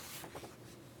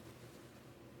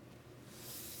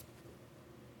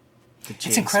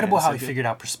 It's incredible how he figured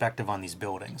out perspective on these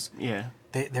buildings. Yeah.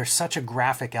 There's such a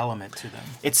graphic element to them.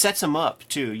 It sets him up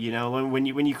too, when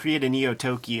you create a Neo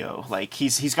Tokyo, like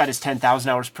he's got his 10,000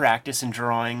 hours practice in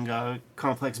drawing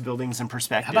complex buildings in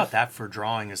perspective. How about that for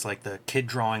drawing is like the kid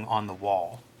drawing on the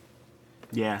wall.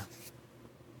 Yeah.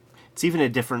 It's even a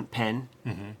different pen.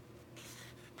 Mm-hmm.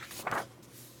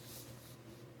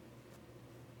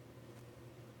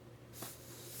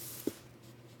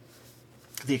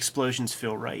 The explosions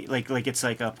feel right. Like it's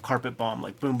like a carpet bomb,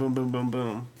 like boom, boom, boom, boom,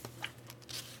 boom.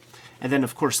 And then,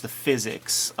 of course, the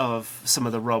physics of some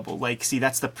of the rubble. Like, see,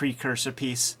 that's the precursor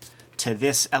piece to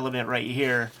this element right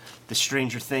here, the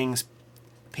Stranger Things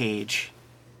page,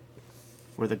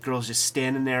 where the girl's just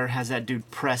standing there, has that dude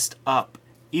pressed up.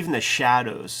 Even the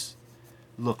shadows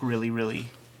look really, really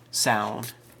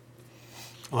sound.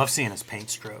 I love seeing his paint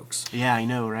strokes. Yeah, I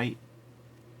know, right?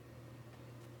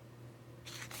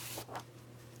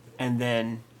 And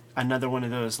then another one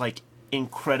of those, like,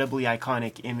 incredibly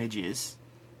iconic images.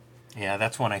 Yeah,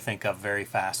 that's one I think of very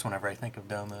fast whenever I think of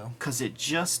Domu. Because it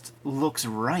just looks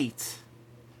right.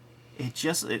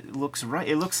 It looks right.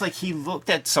 It looks like he looked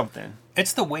at something.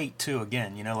 It's the weight too,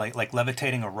 again, like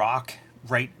levitating a rock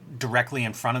right directly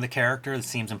in front of the character. It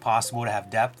seems impossible to have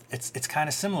depth. It's kind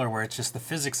of similar where it's just the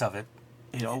physics of it.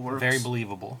 It all works. Very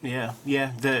believable. Yeah.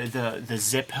 The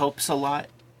zip helps a lot.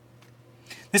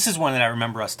 This is one that I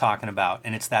remember us talking about,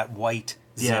 and it's that white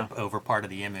zip Yeah. over part of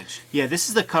the image. Yeah, this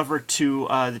is the cover to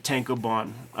the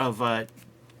Tankobon of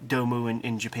Domu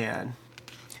in Japan.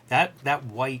 That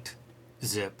white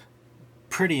zip,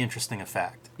 pretty interesting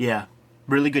effect. Yeah,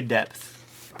 really good depth.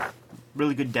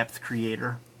 Really good depth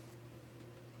creator.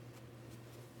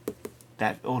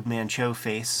 That old man Cho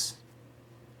face.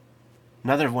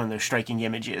 Another one of those striking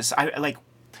images.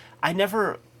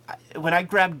 When I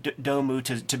grabbed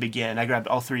Domu to begin, I grabbed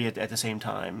all three at the same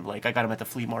time. Like, I got them at the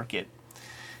flea market.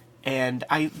 And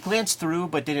I glanced through,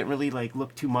 but didn't really, like,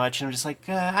 look too much. And I'm just like,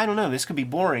 I don't know, this could be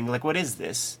boring. Like, what is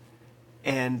this?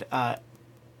 And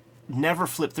never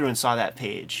flipped through and saw that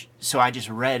page, so I just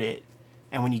read it.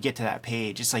 And when you get to that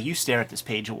page, it's like you stare at this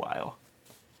page a while.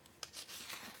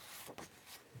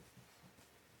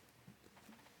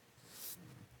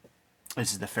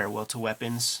 This is the Farewell to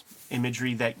Weapons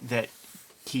imagery that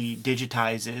he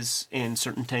digitizes in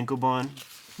certain Tankobon.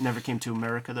 Never came to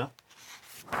America, though.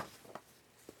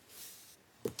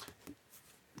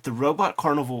 The Robot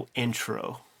Carnival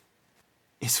intro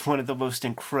is one of the most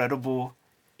incredible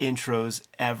intros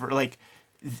ever. Like,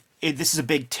 this is a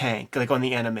big tank, like on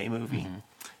the anime movie. Mm-hmm.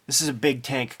 This is a big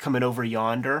tank coming over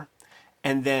yonder,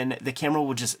 and then the camera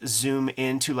will just zoom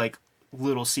into like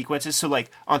little sequences. So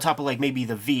like on top of like maybe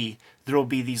the V, there will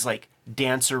be these like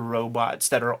dancer robots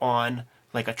that are on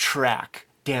like a track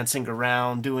dancing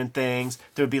around doing things.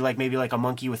 There would be like maybe like a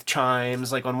monkey with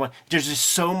chimes like on one. There's just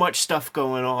so much stuff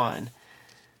going on.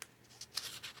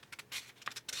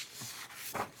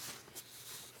 I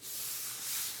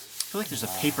feel like there's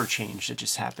a paper change that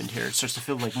just happened here. It starts to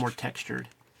feel like more textured.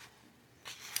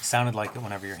 Sounded like it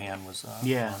whenever your hand was on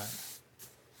it.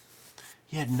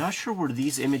 Yeah, not sure where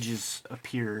these images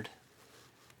appeared.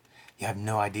 You have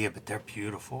no idea, but they're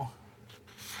beautiful.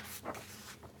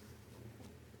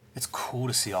 It's cool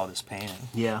to see all this painting.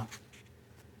 Yeah.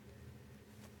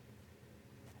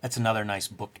 That's another nice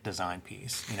book design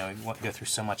piece. You know, you go through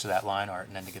so much of that line art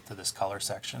and then to get to this color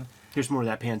section. Here's more of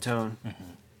that Pantone. Mm-hmm.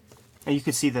 And you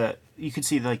could see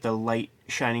like the light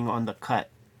shining on the cut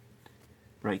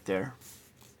right there.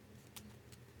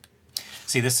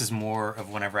 See, this is more of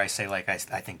whenever I say, like, I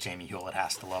think Jamie Hewlett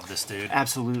has to love this dude.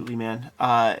 Absolutely, man.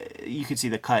 You could see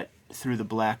the cut through the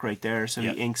black right there, so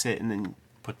yep. He inks it and then...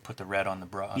 Put the red on the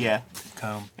brush. Yeah.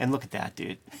 Comb. And look at that,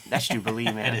 dude. That's Jubilee,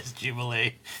 man. It is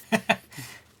Jubilee.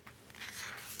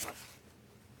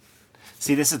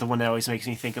 See, this is the one that always makes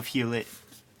me think of Hewlett.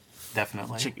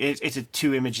 Definitely. It's a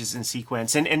 2 images in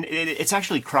sequence, and it's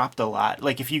actually cropped a lot.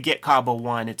 Like, if you get Cabo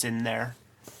 1, it's in there.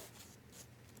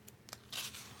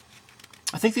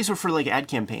 I think these were for, like, ad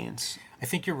campaigns. I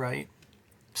think you're right.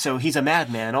 So he's a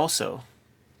madman also.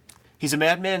 He's a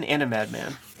madman and a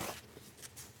madman.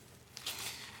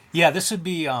 Yeah, this would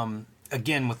be,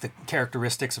 again, with the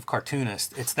characteristics of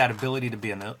cartoonist, it's that ability to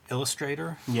be an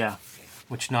illustrator. Yeah.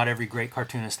 Which not every great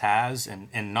cartoonist has,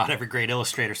 and not every great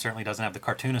illustrator certainly doesn't have the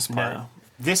cartoonist part. No.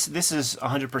 This is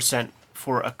 100%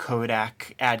 for a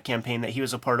Kodak ad campaign that he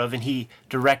was a part of, and he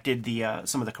directed the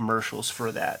some of the commercials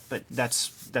for that. But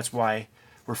that's why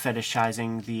we're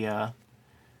fetishizing the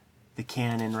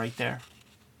Canon right there.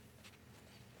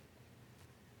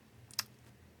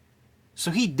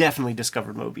 So he definitely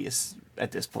discovered Mobius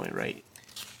at this point, right?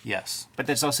 Yes. But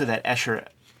there's also that Escher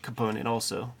component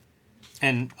also.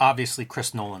 And obviously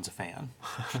Chris Nolan's a fan.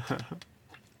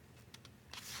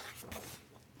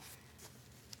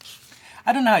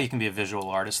 I don't know how you can be a visual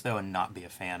artist, though, and not be a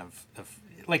fan of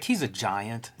like, he's a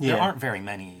giant. Yeah. There aren't very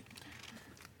many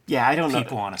I don't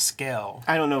people on a scale.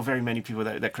 I don't know very many people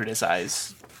that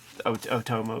criticize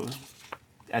Otomo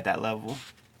at that level.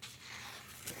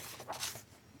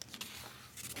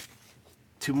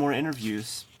 2 more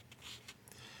interviews.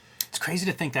 It's crazy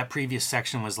to think that previous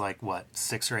section was like, what,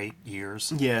 6 or 8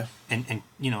 years? Yeah. And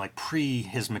you know, like pre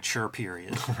his mature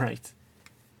period. Right. It's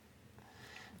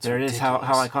there ridiculous. It is. How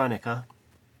iconic, huh?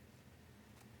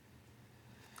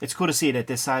 It's cool to see it at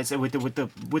this size with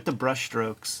the brush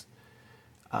strokes,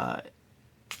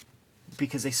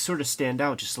 because they sort of stand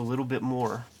out just a little bit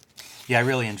more. Yeah, I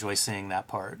really enjoy seeing that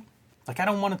part. Like, I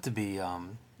don't want it to be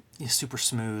super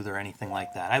smooth or anything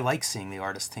like that. I like seeing the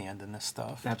artist's hand in this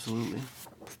stuff. Absolutely.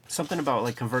 Something about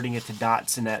like converting it to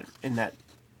dots in that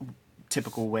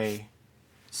typical way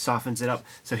softens it up.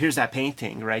 So here's that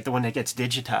painting, right? The one that gets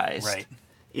digitized. Right.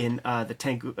 In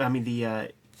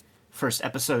the first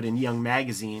episode in Young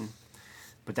Magazine,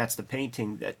 but that's the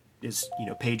painting that is,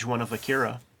 page 1 of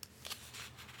Akira.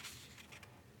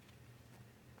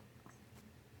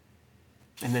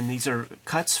 And then these are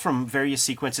cuts from various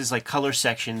sequences, like color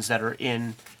sections that are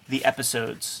in the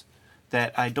episodes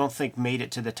that I don't think made it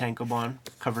to the Tankobon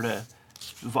cover to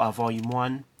volume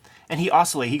 1. And he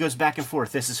oscillates. He goes back and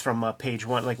forth. This is from page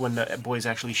 1, like when the boys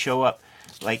actually show up.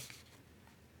 Like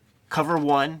cover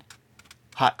 1,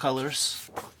 hot colors.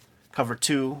 Cover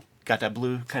 2, got that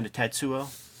blue kind of Tetsuo.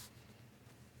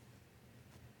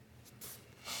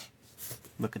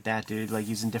 Look at that, dude. Like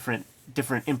using different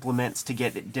implements to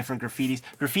get different graffitis.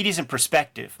 Graffitis in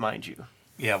perspective, mind you.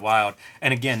 Yeah, wild.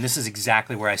 And again, this is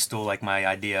exactly where I stole like my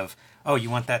idea of, oh, you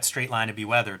want that straight line to be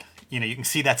weathered. You can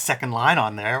see that second line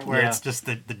on there where it's just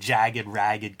the jagged,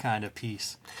 ragged kind of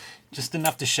piece. Just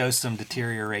enough to show some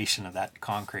deterioration of that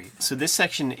concrete. So this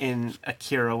section in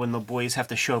Akira, when the boys have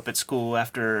to show up at school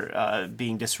after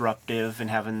being disruptive and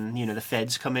having, the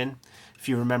feds come in, if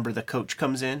you remember, the coach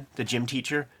comes in, the gym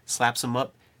teacher, slaps him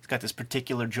up. He's got this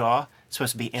particular jaw. It's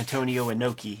supposed to be Antonio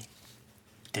Inoki.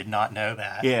 Did not know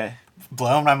that. Yeah.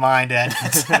 Blowing my mind, Ed.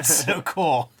 That's so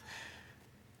cool.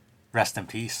 Rest in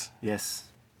peace. Yes.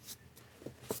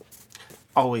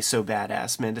 Always so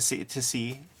badass, man, to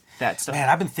see that stuff. Man,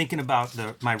 I've been thinking about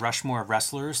my Rushmore of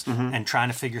wrestlers and trying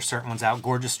to figure certain ones out.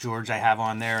 Gorgeous George I have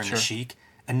on there, and the Sheik.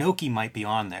 Inoki might be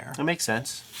on there. That makes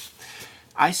sense.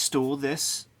 I stole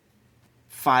this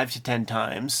 5 to 10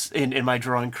 times in my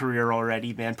drawing career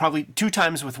already, man. Probably 2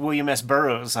 times with William S.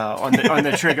 Burroughs on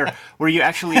the trigger, where you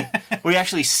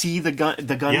actually see the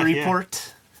gun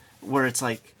report, where it's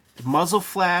like muzzle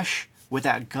flash with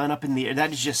that gun up in the air.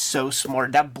 That is just so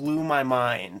smart. That blew my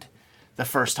mind the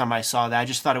first time I saw that. I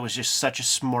just thought it was just such a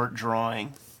smart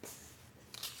drawing.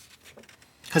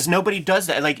 Because nobody does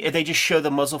that. Like, they just show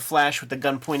the muzzle flash with the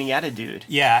gun pointing at a dude.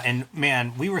 Yeah, and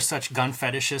man, we were such gun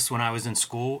fetishists when I was in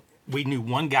school. We knew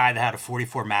one guy that had a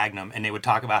 .44 Magnum, and they would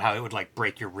talk about how it would, like,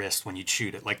 break your wrist when you'd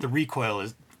shoot it. Like, the recoil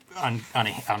is on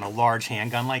a large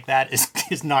handgun like that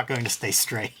is not going to stay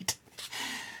straight.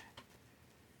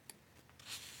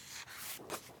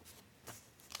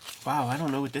 Wow, I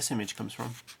don't know what this image comes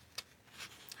from.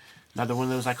 Another one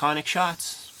of those iconic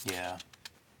shots. Yeah.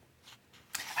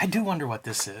 I do wonder what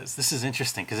this is. This is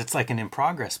interesting because it's like an in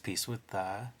progress piece with,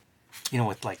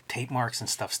 with like tape marks and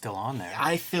stuff still on there.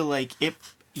 I feel like it.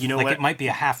 Like what? It might be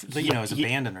a half. It's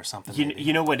abandoned or something.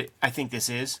 You know what I think this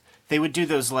is? They would do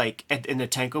those like in the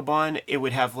Tankobon. It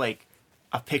would have like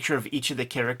a picture of each of the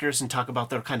characters and talk about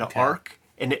their kind of arc,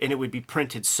 and it would be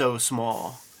printed so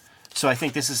small. So I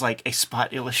think this is like a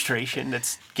spot illustration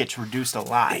that gets reduced a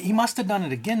lot. He must have done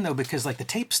it again though, because like the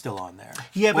tape's still on there.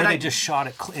 Yeah, but they just shot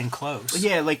it in close.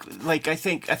 Yeah, like I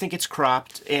think it's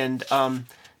cropped, and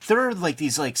there are like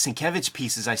these like Sienkiewicz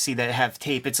pieces I see that have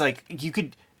tape. It's like you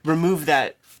could remove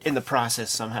that in the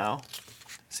process somehow.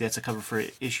 See, that's a cover for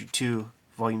issue 2,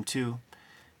 volume 2, and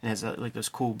it has like those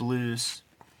cool blues.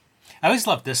 I always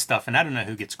love this stuff, and I don't know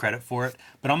who gets credit for it,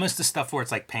 but almost the stuff where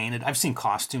it's like painted. I've seen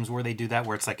costumes where they do that,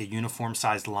 where it's like a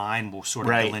uniform-sized line will sort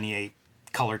of delineate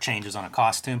color changes on a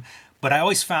costume. But I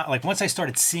always found, like, once I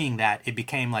started seeing that, it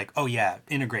became like, oh yeah,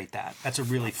 integrate that. That's a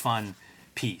really fun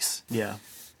piece. Yeah.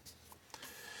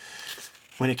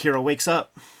 When Akira wakes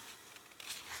up,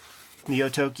 Neo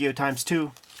Tokyo times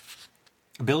 2.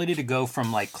 Ability to go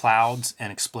from like clouds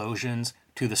and explosions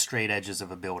to the straight edges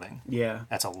of a building. Yeah.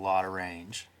 That's a lot of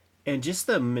range. And just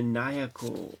the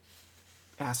maniacal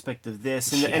aspect of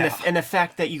this, and the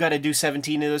fact that you got to do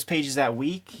 17 of those pages that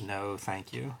week. No,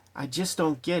 thank you. I just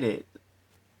don't get it.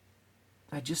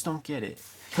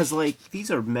 Because, like, these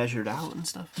are measured out and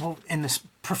stuff. Well, and the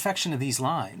perfection of these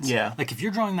lines. Yeah. Like, if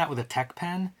you're drawing that with a tech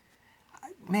pen,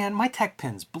 man, my tech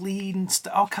pens bleed and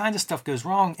all kinds of stuff goes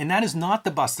wrong. And that is not the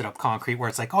busted up concrete where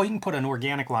it's like, oh, you can put an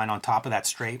organic line on top of that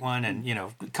straight one and,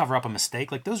 cover up a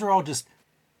mistake. Like, those are all just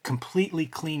completely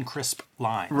clean, crisp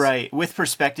lines. Right, with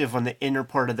perspective on the inner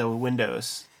part of the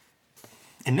windows.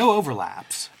 And no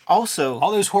overlaps. Also, all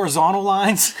those horizontal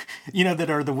lines, that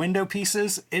are the window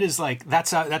pieces, it is like,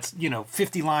 that's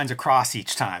 50 lines across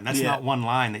each time. That's not one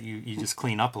line that you just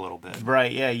clean up a little bit.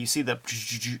 Right, yeah, you see the...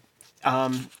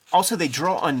 Also, they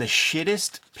draw on the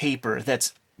shittest paper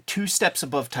that's 2 steps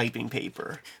above typing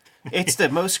paper. It's the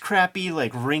most crappy,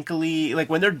 like, wrinkly, like,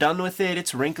 when they're done with it,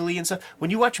 it's wrinkly and stuff. When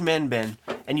you watch Men Ben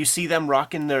and you see them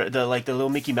rocking the little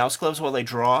Mickey Mouse gloves while they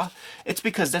draw, it's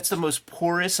because that's the most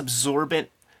porous,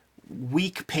 absorbent,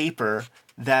 weak paper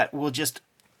that will just,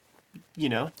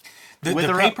 The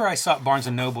paper I saw at Barnes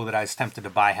 & Noble that I was tempted to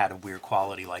buy had a weird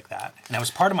quality like that. And that was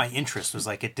part of my interest, was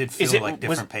like, it did feel like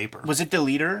different paper. Was it the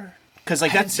Leader? Because,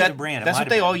 like, that's the brand. That's what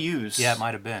they all use. Yeah, it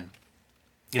might have been.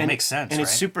 It makes sense, and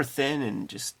it's super thin and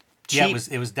just cheap. Yeah,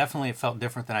 it was definitely, it felt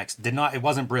different than it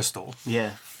wasn't Bristol.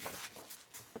 Yeah.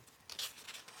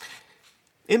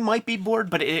 It might be board,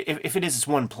 but if it is, it's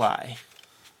 1 ply.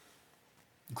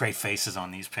 Great faces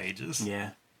on these pages.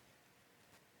 Yeah.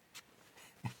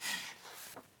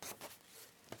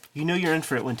 You're in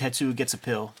for it when Tetsuo gets a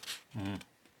pill. Mm.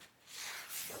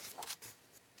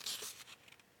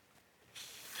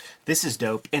 This is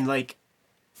dope, and like,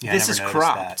 this is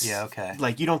cropped. That. Yeah, okay.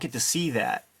 Like, you don't get to see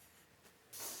that.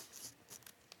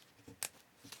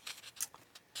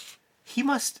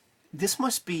 This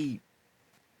must be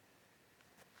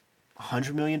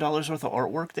 $100 million worth of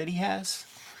artwork that he has.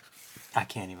 I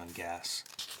can't even guess.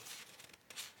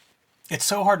 It's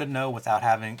so hard to know without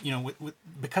having,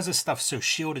 because this stuff's so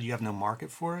shielded, you have no market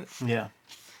for it. Yeah.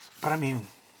 But I mean,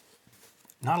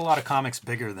 Not a lot of comics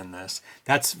bigger than this.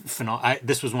 That's phenomenal.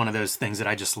 This was one of those things that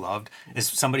I just loved. Is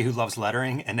somebody who loves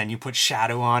lettering, and then you put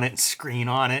shadow on it and screen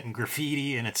on it and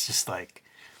graffiti, and it's just like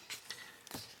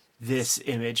this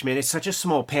image, man. It's such a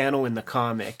small panel in the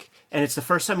comic, and it's the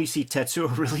first time you see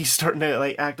Tetsuo really starting to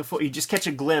like act a fool. You just catch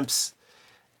a glimpse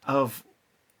of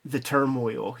the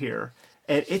turmoil here,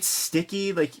 and it's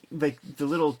sticky, like the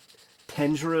little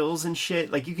tendrils and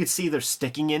shit. Like you could see they're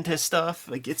sticking into stuff.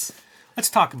 Like it's. Let's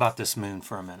talk about this moon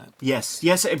for a minute. Yes,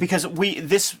 because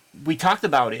we talked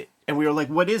about it and we were like,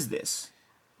 "What is this?"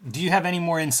 Do you have any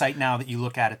more insight now that you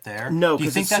look at it there? No, do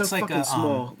you think it's that's so like fucking a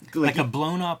small. like a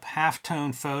blown up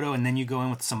halftone photo, and then you go in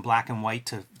with some black and white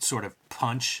to sort of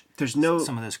punch? There's no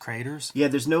some of those craters. Yeah,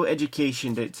 there's no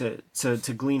education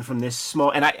to glean from this small.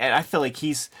 And I feel like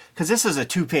he's because this is a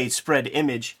 2-page spread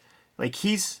image, like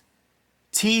he's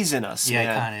teasing us. Yeah,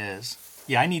 man. it kind of is.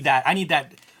 Yeah, I need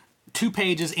that 2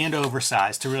 pages and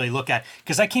oversized to really look at,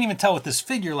 because I can't even tell with this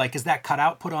figure, like, is that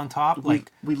cutout put on top?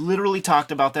 Like we literally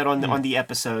talked about that on the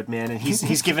episode, man, and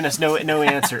he's given us no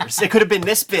answers. It could have been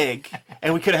this big,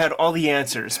 and we could have had all the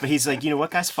answers, but he's like, you know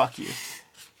what, guys, fuck you.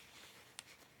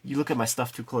 You look at my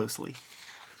stuff too closely.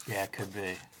 Yeah, it could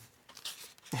be.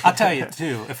 I'll tell you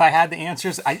too. If I had the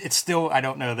answers, I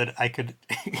don't know that I could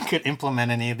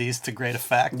implement any of these to great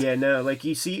effect. Yeah, no, like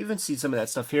you even see some of that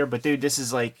stuff here, but dude, this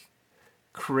is like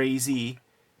crazy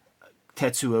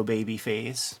Tetsuo baby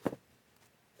phase.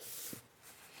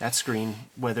 That screen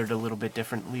weathered a little bit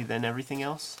differently than everything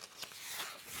else.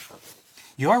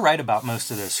 You are right about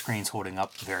most of those screens holding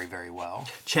up very, very well.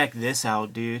 Check this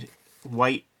out, dude.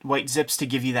 White zips to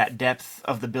give you that depth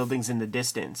of the buildings in the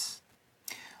distance.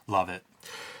 Love it.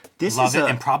 Love it,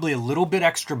 and probably a little bit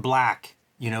extra black,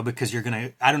 because you're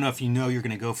gonna. I don't know if you're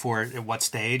gonna go for it at what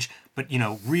stage, but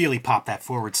really pop that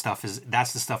forward stuff.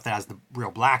 That's the stuff that has the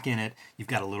real black in it. You've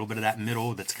got a little bit of that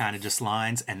middle that's kind of just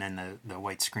lines, and then the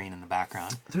white screen in the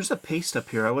background. There's a paste up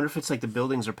here. I wonder if it's like the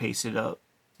buildings are pasted up.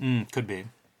 Could be.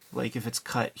 Like if it's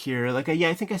cut here. Like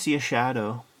I think I see a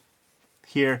shadow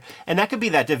here, and that could be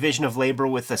that division of labor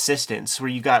with assistants, where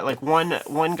you got like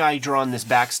one guy drawing this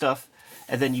back stuff,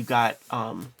 and then you got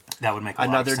that would make a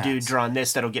another lot of sense. dude drawing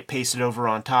this that'll get pasted over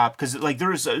on top. Because like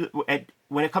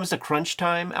when it comes to crunch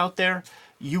time out there,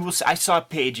 I saw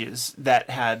pages that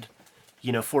had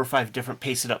 4 or 5 different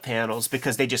pasted up panels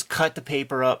because they just cut the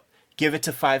paper up, give it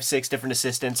to 5-6 different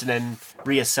assistants, and then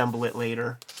reassemble it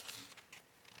later.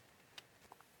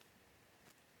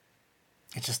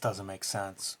 It just doesn't make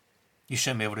sense. You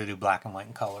shouldn't be able to do black and white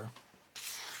and color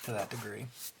to that degree.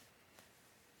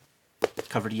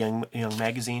 Cover to Young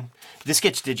Magazine. This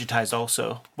gets digitized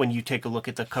also when you take a look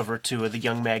at the cover to the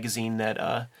Young Magazine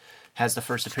that has the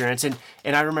first appearance. And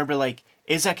I remember, like,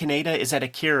 is that Kaneda? Is that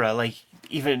Akira? Like,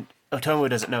 even Otomo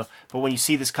doesn't know. But when you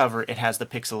see this cover, it has the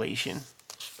pixelation.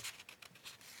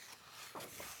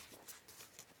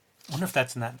 I wonder if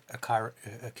that's in that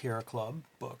Akira Club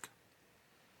book.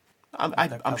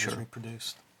 I'm sure.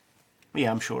 Reproduced. Yeah,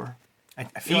 I'm sure. I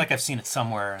feel like I've seen it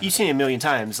somewhere. You've seen it a million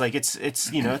times. Like it's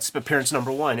it's appearance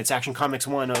number 1. It's Action Comics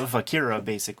 1 of Akira,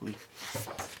 basically.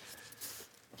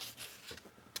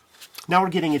 Now we're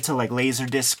getting into like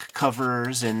Laserdisc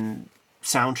covers and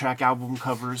soundtrack album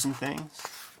covers and things.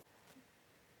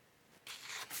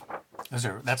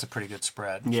 That's a pretty good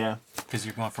spread. Yeah. Because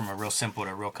you're going from a real simple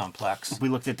to a real complex. We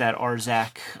looked at that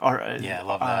Arzak, yeah, I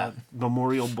love that.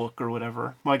 Memorial book or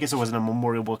whatever. Well, I guess it wasn't a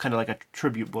memorial book, kind of like a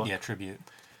tribute book. Yeah, tribute.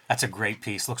 That's a great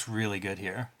piece. Looks really good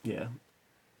here. Yeah.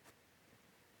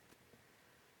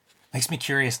 Makes me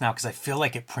curious now because I feel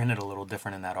like it printed a little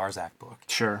different in that Arzak book.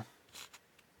 Sure.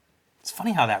 It's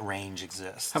funny how that range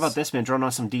exists. How about this, man? Drawn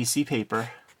on some DC paper.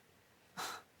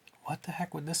 What the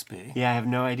heck would this be? Yeah, I have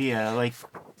no idea. Like,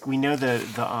 we know the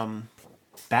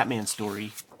Batman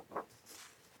story.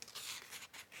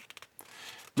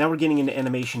 Now we're getting into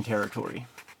animation territory.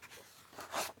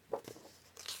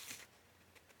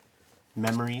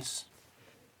 Memories.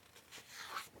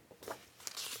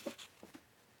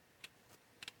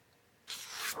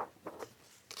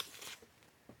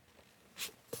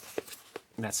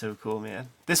 That's so cool, man.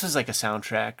 This was like a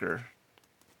soundtrack or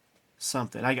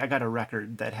something. I got a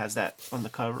record that has that on the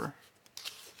cover.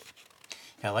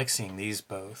 Yeah, I like seeing these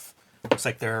both. Looks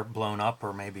like they're blown up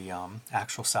or maybe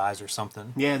actual size or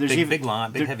something. Yeah, there's big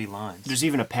heavy lines. There's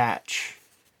even a patch.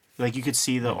 Like you could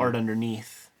see the art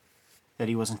underneath that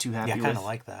he wasn't too happy with. Yeah, I kind of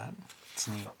like that. It's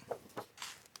neat.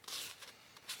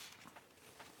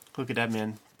 Look at that,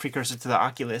 man. Precursor to the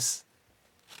Oculus.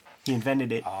 He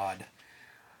invented it. Odd.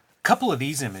 Couple of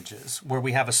these images where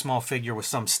we have a small figure with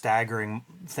some staggering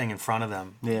thing in front of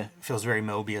them. Yeah. Feels very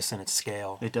Mobius in its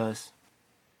scale. It does.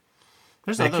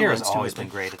 There's But other Akira's ones too, always I been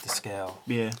think. great at the scale.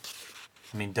 Yeah.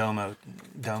 I mean, Domu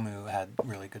had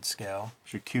really good scale.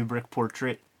 It's your Kubrick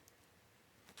portrait.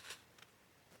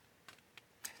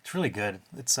 It's really good.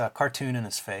 It's a cartoon in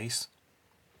his face.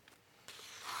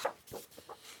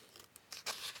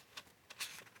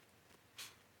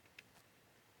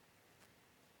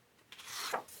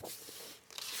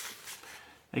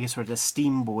 I guess we're the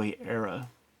Steam Boy era.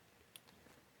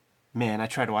 Man, I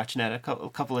tried watching that a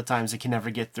couple of times. I can never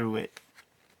get through it.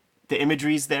 The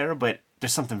imagery's there, but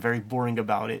there's something very boring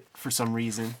about it for some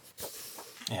reason.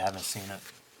 Yeah, I haven't seen it.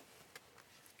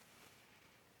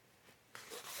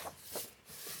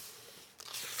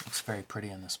 Looks very pretty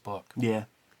in this book. Yeah.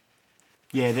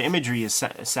 Yeah, the imagery is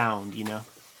sound,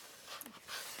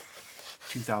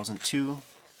 2002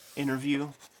 interview.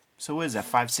 So what is that,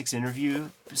 5-6 interview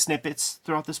snippets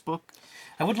throughout this book?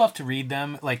 I would love to read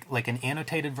them. Like an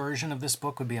annotated version of this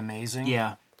book would be amazing.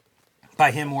 Yeah. By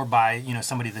him or by,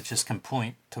 somebody that just can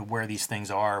point to where these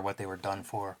things are, what they were done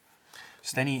for.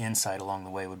 Just any insight along the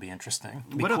way would be interesting.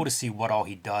 It'd be cool to see what all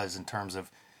he does in terms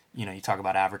of, you talk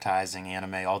about advertising,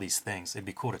 anime, all these things. It'd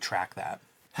be cool to track that.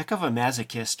 Heck of a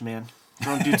masochist, man.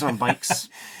 Throwing dudes on bikes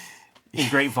in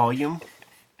great volume.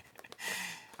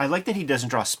 I like that he doesn't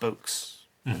draw spokes.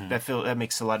 Mm-hmm. That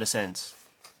makes a lot of sense.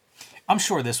 I'm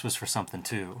sure this was for something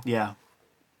too. Yeah.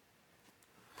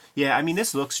 Yeah, I mean,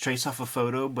 this looks traced off a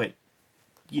photo, but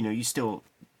you still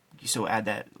add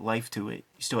that life to it.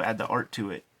 You still add the art to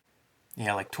it.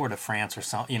 Yeah, like Tour de France or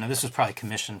something. This was probably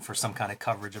commissioned for some kind of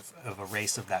coverage of a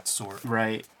race of that sort.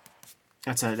 Right.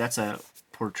 That's a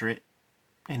portrait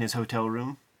in his hotel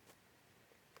room.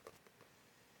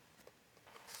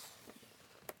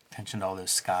 Attention to all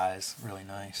those skies. Really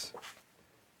nice.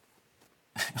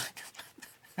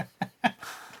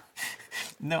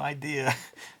 No idea.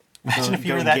 Imagine if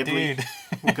you were that Ghibli. dude.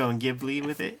 We're going Ghibli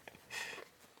with it.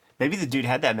 Maybe the dude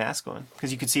had that mask on,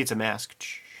 because you could see it's a mask.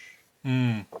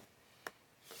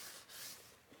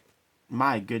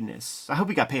 My goodness. I hope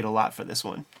he got paid a lot for this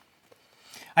one.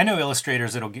 I know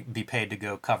illustrators that'll be paid to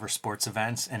go cover sports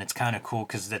events, and it's kind of cool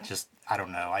because that just, I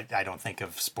don't know, I don't think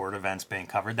of sport events being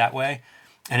covered that way.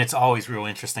 And it's always real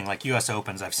interesting. Like US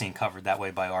Opens, I've seen covered that way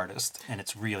by artists, and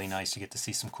it's really nice. You get to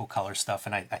see some cool color stuff,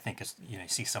 and I think it's, you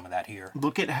see some of that here.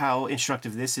 Look at how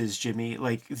instructive this is, Jimmy.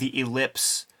 Like the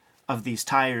ellipse of these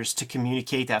tires to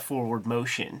communicate that forward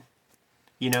motion.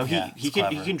 He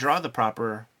can draw the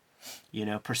proper,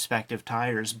 perspective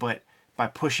tires, but by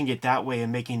pushing it that way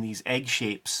and making these egg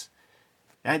shapes,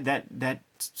 that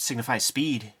signifies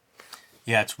speed.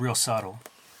 Yeah, it's real subtle.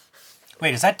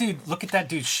 Wait, is that dude? Look at that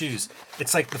dude's shoes.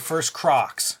 It's like the first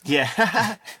Crocs.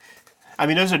 Yeah, I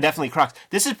mean those are definitely Crocs.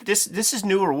 This is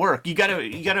newer work. You gotta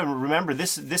remember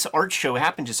this art show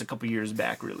happened just a couple years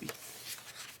back, really.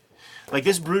 Like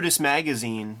this Brutus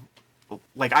magazine,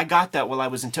 like I got that while I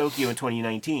was in Tokyo in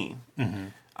 2019. Mm-hmm.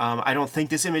 I don't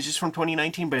think this image is from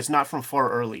 2019, but it's not from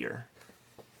far earlier.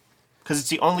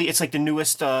 Because it's like the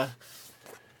newest.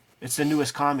 It's the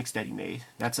newest comics that he made.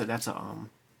 That's a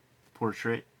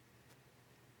portrait.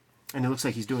 And it looks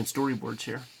like he's doing storyboards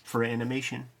here for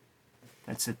animation.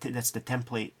 That's the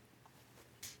template.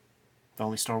 The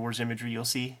only Star Wars imagery you'll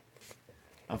see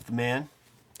of the man.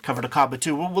 Cover to Kaba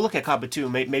 2. We'll look at Kaba 2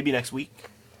 maybe next week.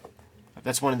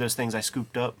 That's one of those things I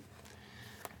scooped up.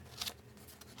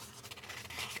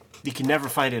 You can never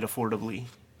find it affordably.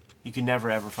 You can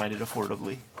never ever find it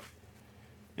affordably.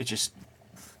 It's just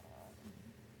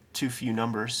too few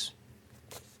numbers.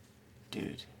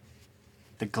 Dude.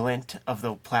 The glint of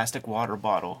the plastic water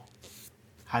bottle.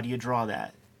 How do you draw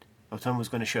that? Otomo was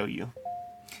going to show you.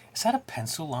 Is that a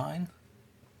pencil line?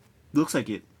 Looks like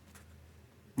it.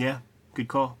 Yeah, good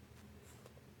call.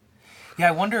 Yeah,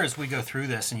 I wonder as we go through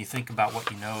this and you think about what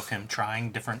you know of him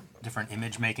trying different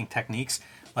image making techniques,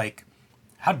 like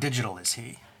how digital is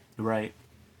he? Right.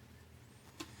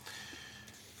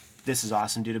 This is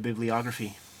awesome, dude. A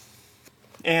bibliography.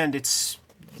 And there's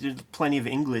plenty of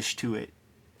English to it.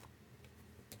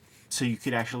 So you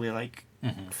could actually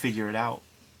figure it out.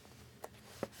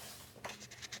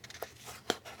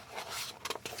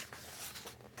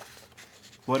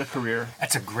 What a career.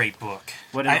 That's a great book.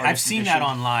 I've seen that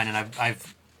online, and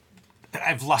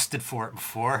I've lusted for it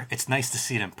before. It's nice to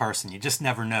see it in person. You just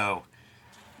never know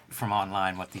from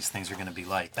online what these things are going to be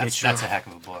like. That's a heck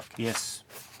of a book. Yes.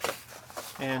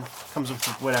 And comes with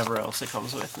whatever else it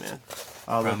comes with, man.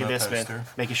 Oh, look at this, poster. Man.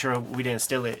 Making sure we didn't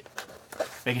steal it.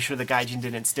 Making sure the Gaijin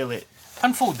didn't steal it.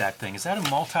 Unfold that thing. Is that a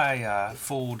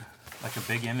multi-fold, like a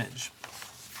big image?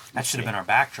 That should have been our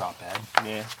backdrop, Ed.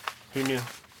 Yeah. Who knew?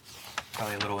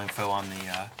 Probably a little info on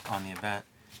the event.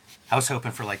 I was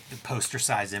hoping for like the poster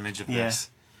size image of this.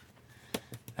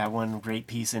 That one great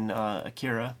piece in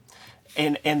Akira.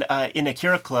 And in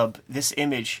Akira Club, this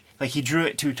image, like he drew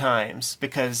it 2 times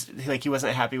because like he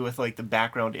wasn't happy with like the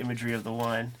background imagery of the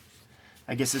one.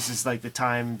 I guess this is like the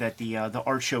time that the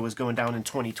art show was going down in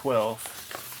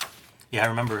 2012. Yeah, I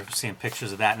remember seeing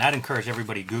pictures of that, and I'd encourage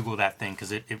everybody to Google that thing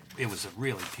because it was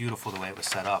really beautiful the way it was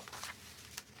set up.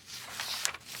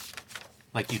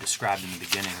 Like you described in the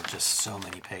beginning, with just so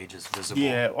many pages visible.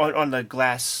 Yeah, on the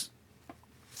glass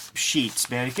sheets,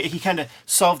 man. He kind of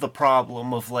solved the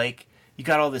problem of like you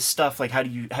got all this stuff. Like how do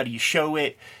you show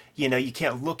it? You know, you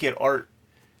can't look at art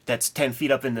that's 10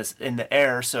 feet up in the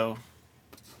air. So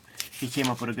he came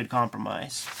up with a good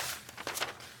compromise.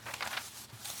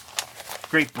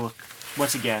 Great book.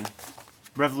 Once again,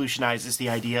 revolutionizes the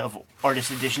idea of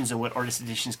artist editions and what artist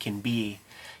editions can be.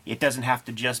 It doesn't have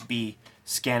to just be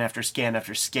scan after scan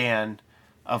after scan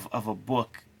of a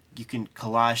book. You can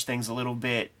collage things a little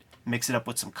bit, mix it up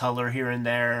with some color here and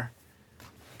there.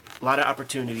 A lot of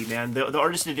opportunity, man. The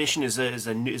artist edition is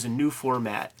a new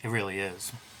format. It really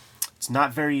is. It's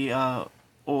not very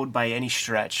old by any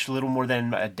stretch. A little more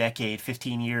than a decade,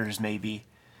 15 years maybe.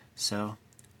 So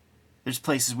there's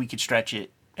places we could stretch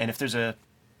it. And if there's a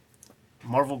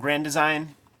Marvel Grand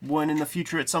Design one in the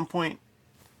future at some point,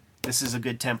 this is a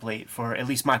good template for at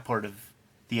least my part of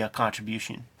the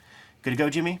contribution. Good to go,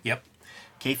 Jimmy? Yep.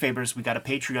 Kayfabers, we got a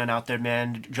Patreon out there,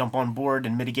 man. Jump on board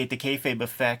and mitigate the kayfabe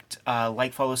effect.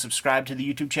 Like, follow, subscribe to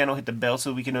the YouTube channel. Hit the bell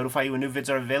so we can notify you when new vids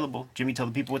are available. Jimmy, tell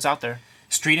the people what's out there.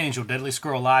 Street Angel Deadly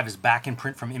Squirrel Live is back in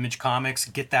print from Image Comics.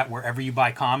 Get that wherever you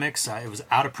buy comics. It was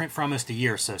out of print for almost a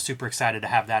year, so super excited to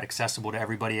have that accessible to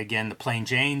everybody again. The Plain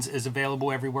Janes is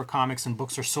available everywhere comics and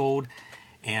books are sold.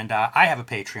 And I have a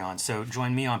Patreon, so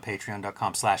join me on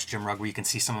patreon.com/JimRugg, where you can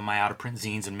see some of my out-of-print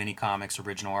zines and mini comics,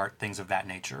 original art, things of that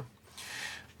nature.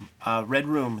 Red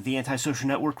Room, the Antisocial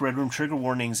Network, Red Room trigger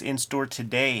warnings in store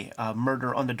today.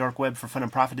 Murder on the Dark Web for Fun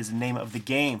and Profit is the name of the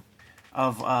game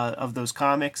of those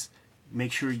comics.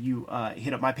 Make sure you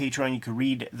hit up my Patreon. You can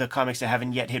read the comics that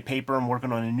haven't yet hit paper. I'm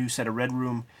working on a new set of Red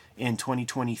Room in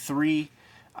 2023.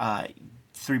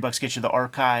 $3 gets you the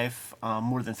archive.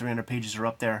 More than 300 pages are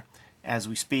up there as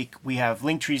we speak. We have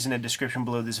link trees in the description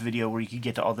below this video where you can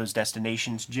get to all those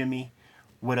destinations. Jimmy,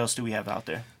 what else do we have out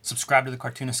there? Subscribe to the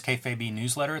Cartoonist Kayfabe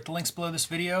newsletter at the links below this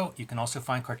video. You can also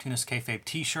find Cartoonist Kayfabe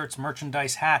t-shirts,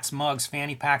 merchandise, hats, mugs,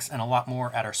 fanny packs, and a lot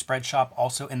more at our spread shop,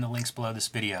 also in the links below this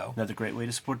video. Another great way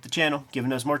to support the channel.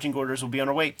 Given those marching orders, we'll be on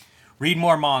our way. Read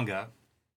more manga.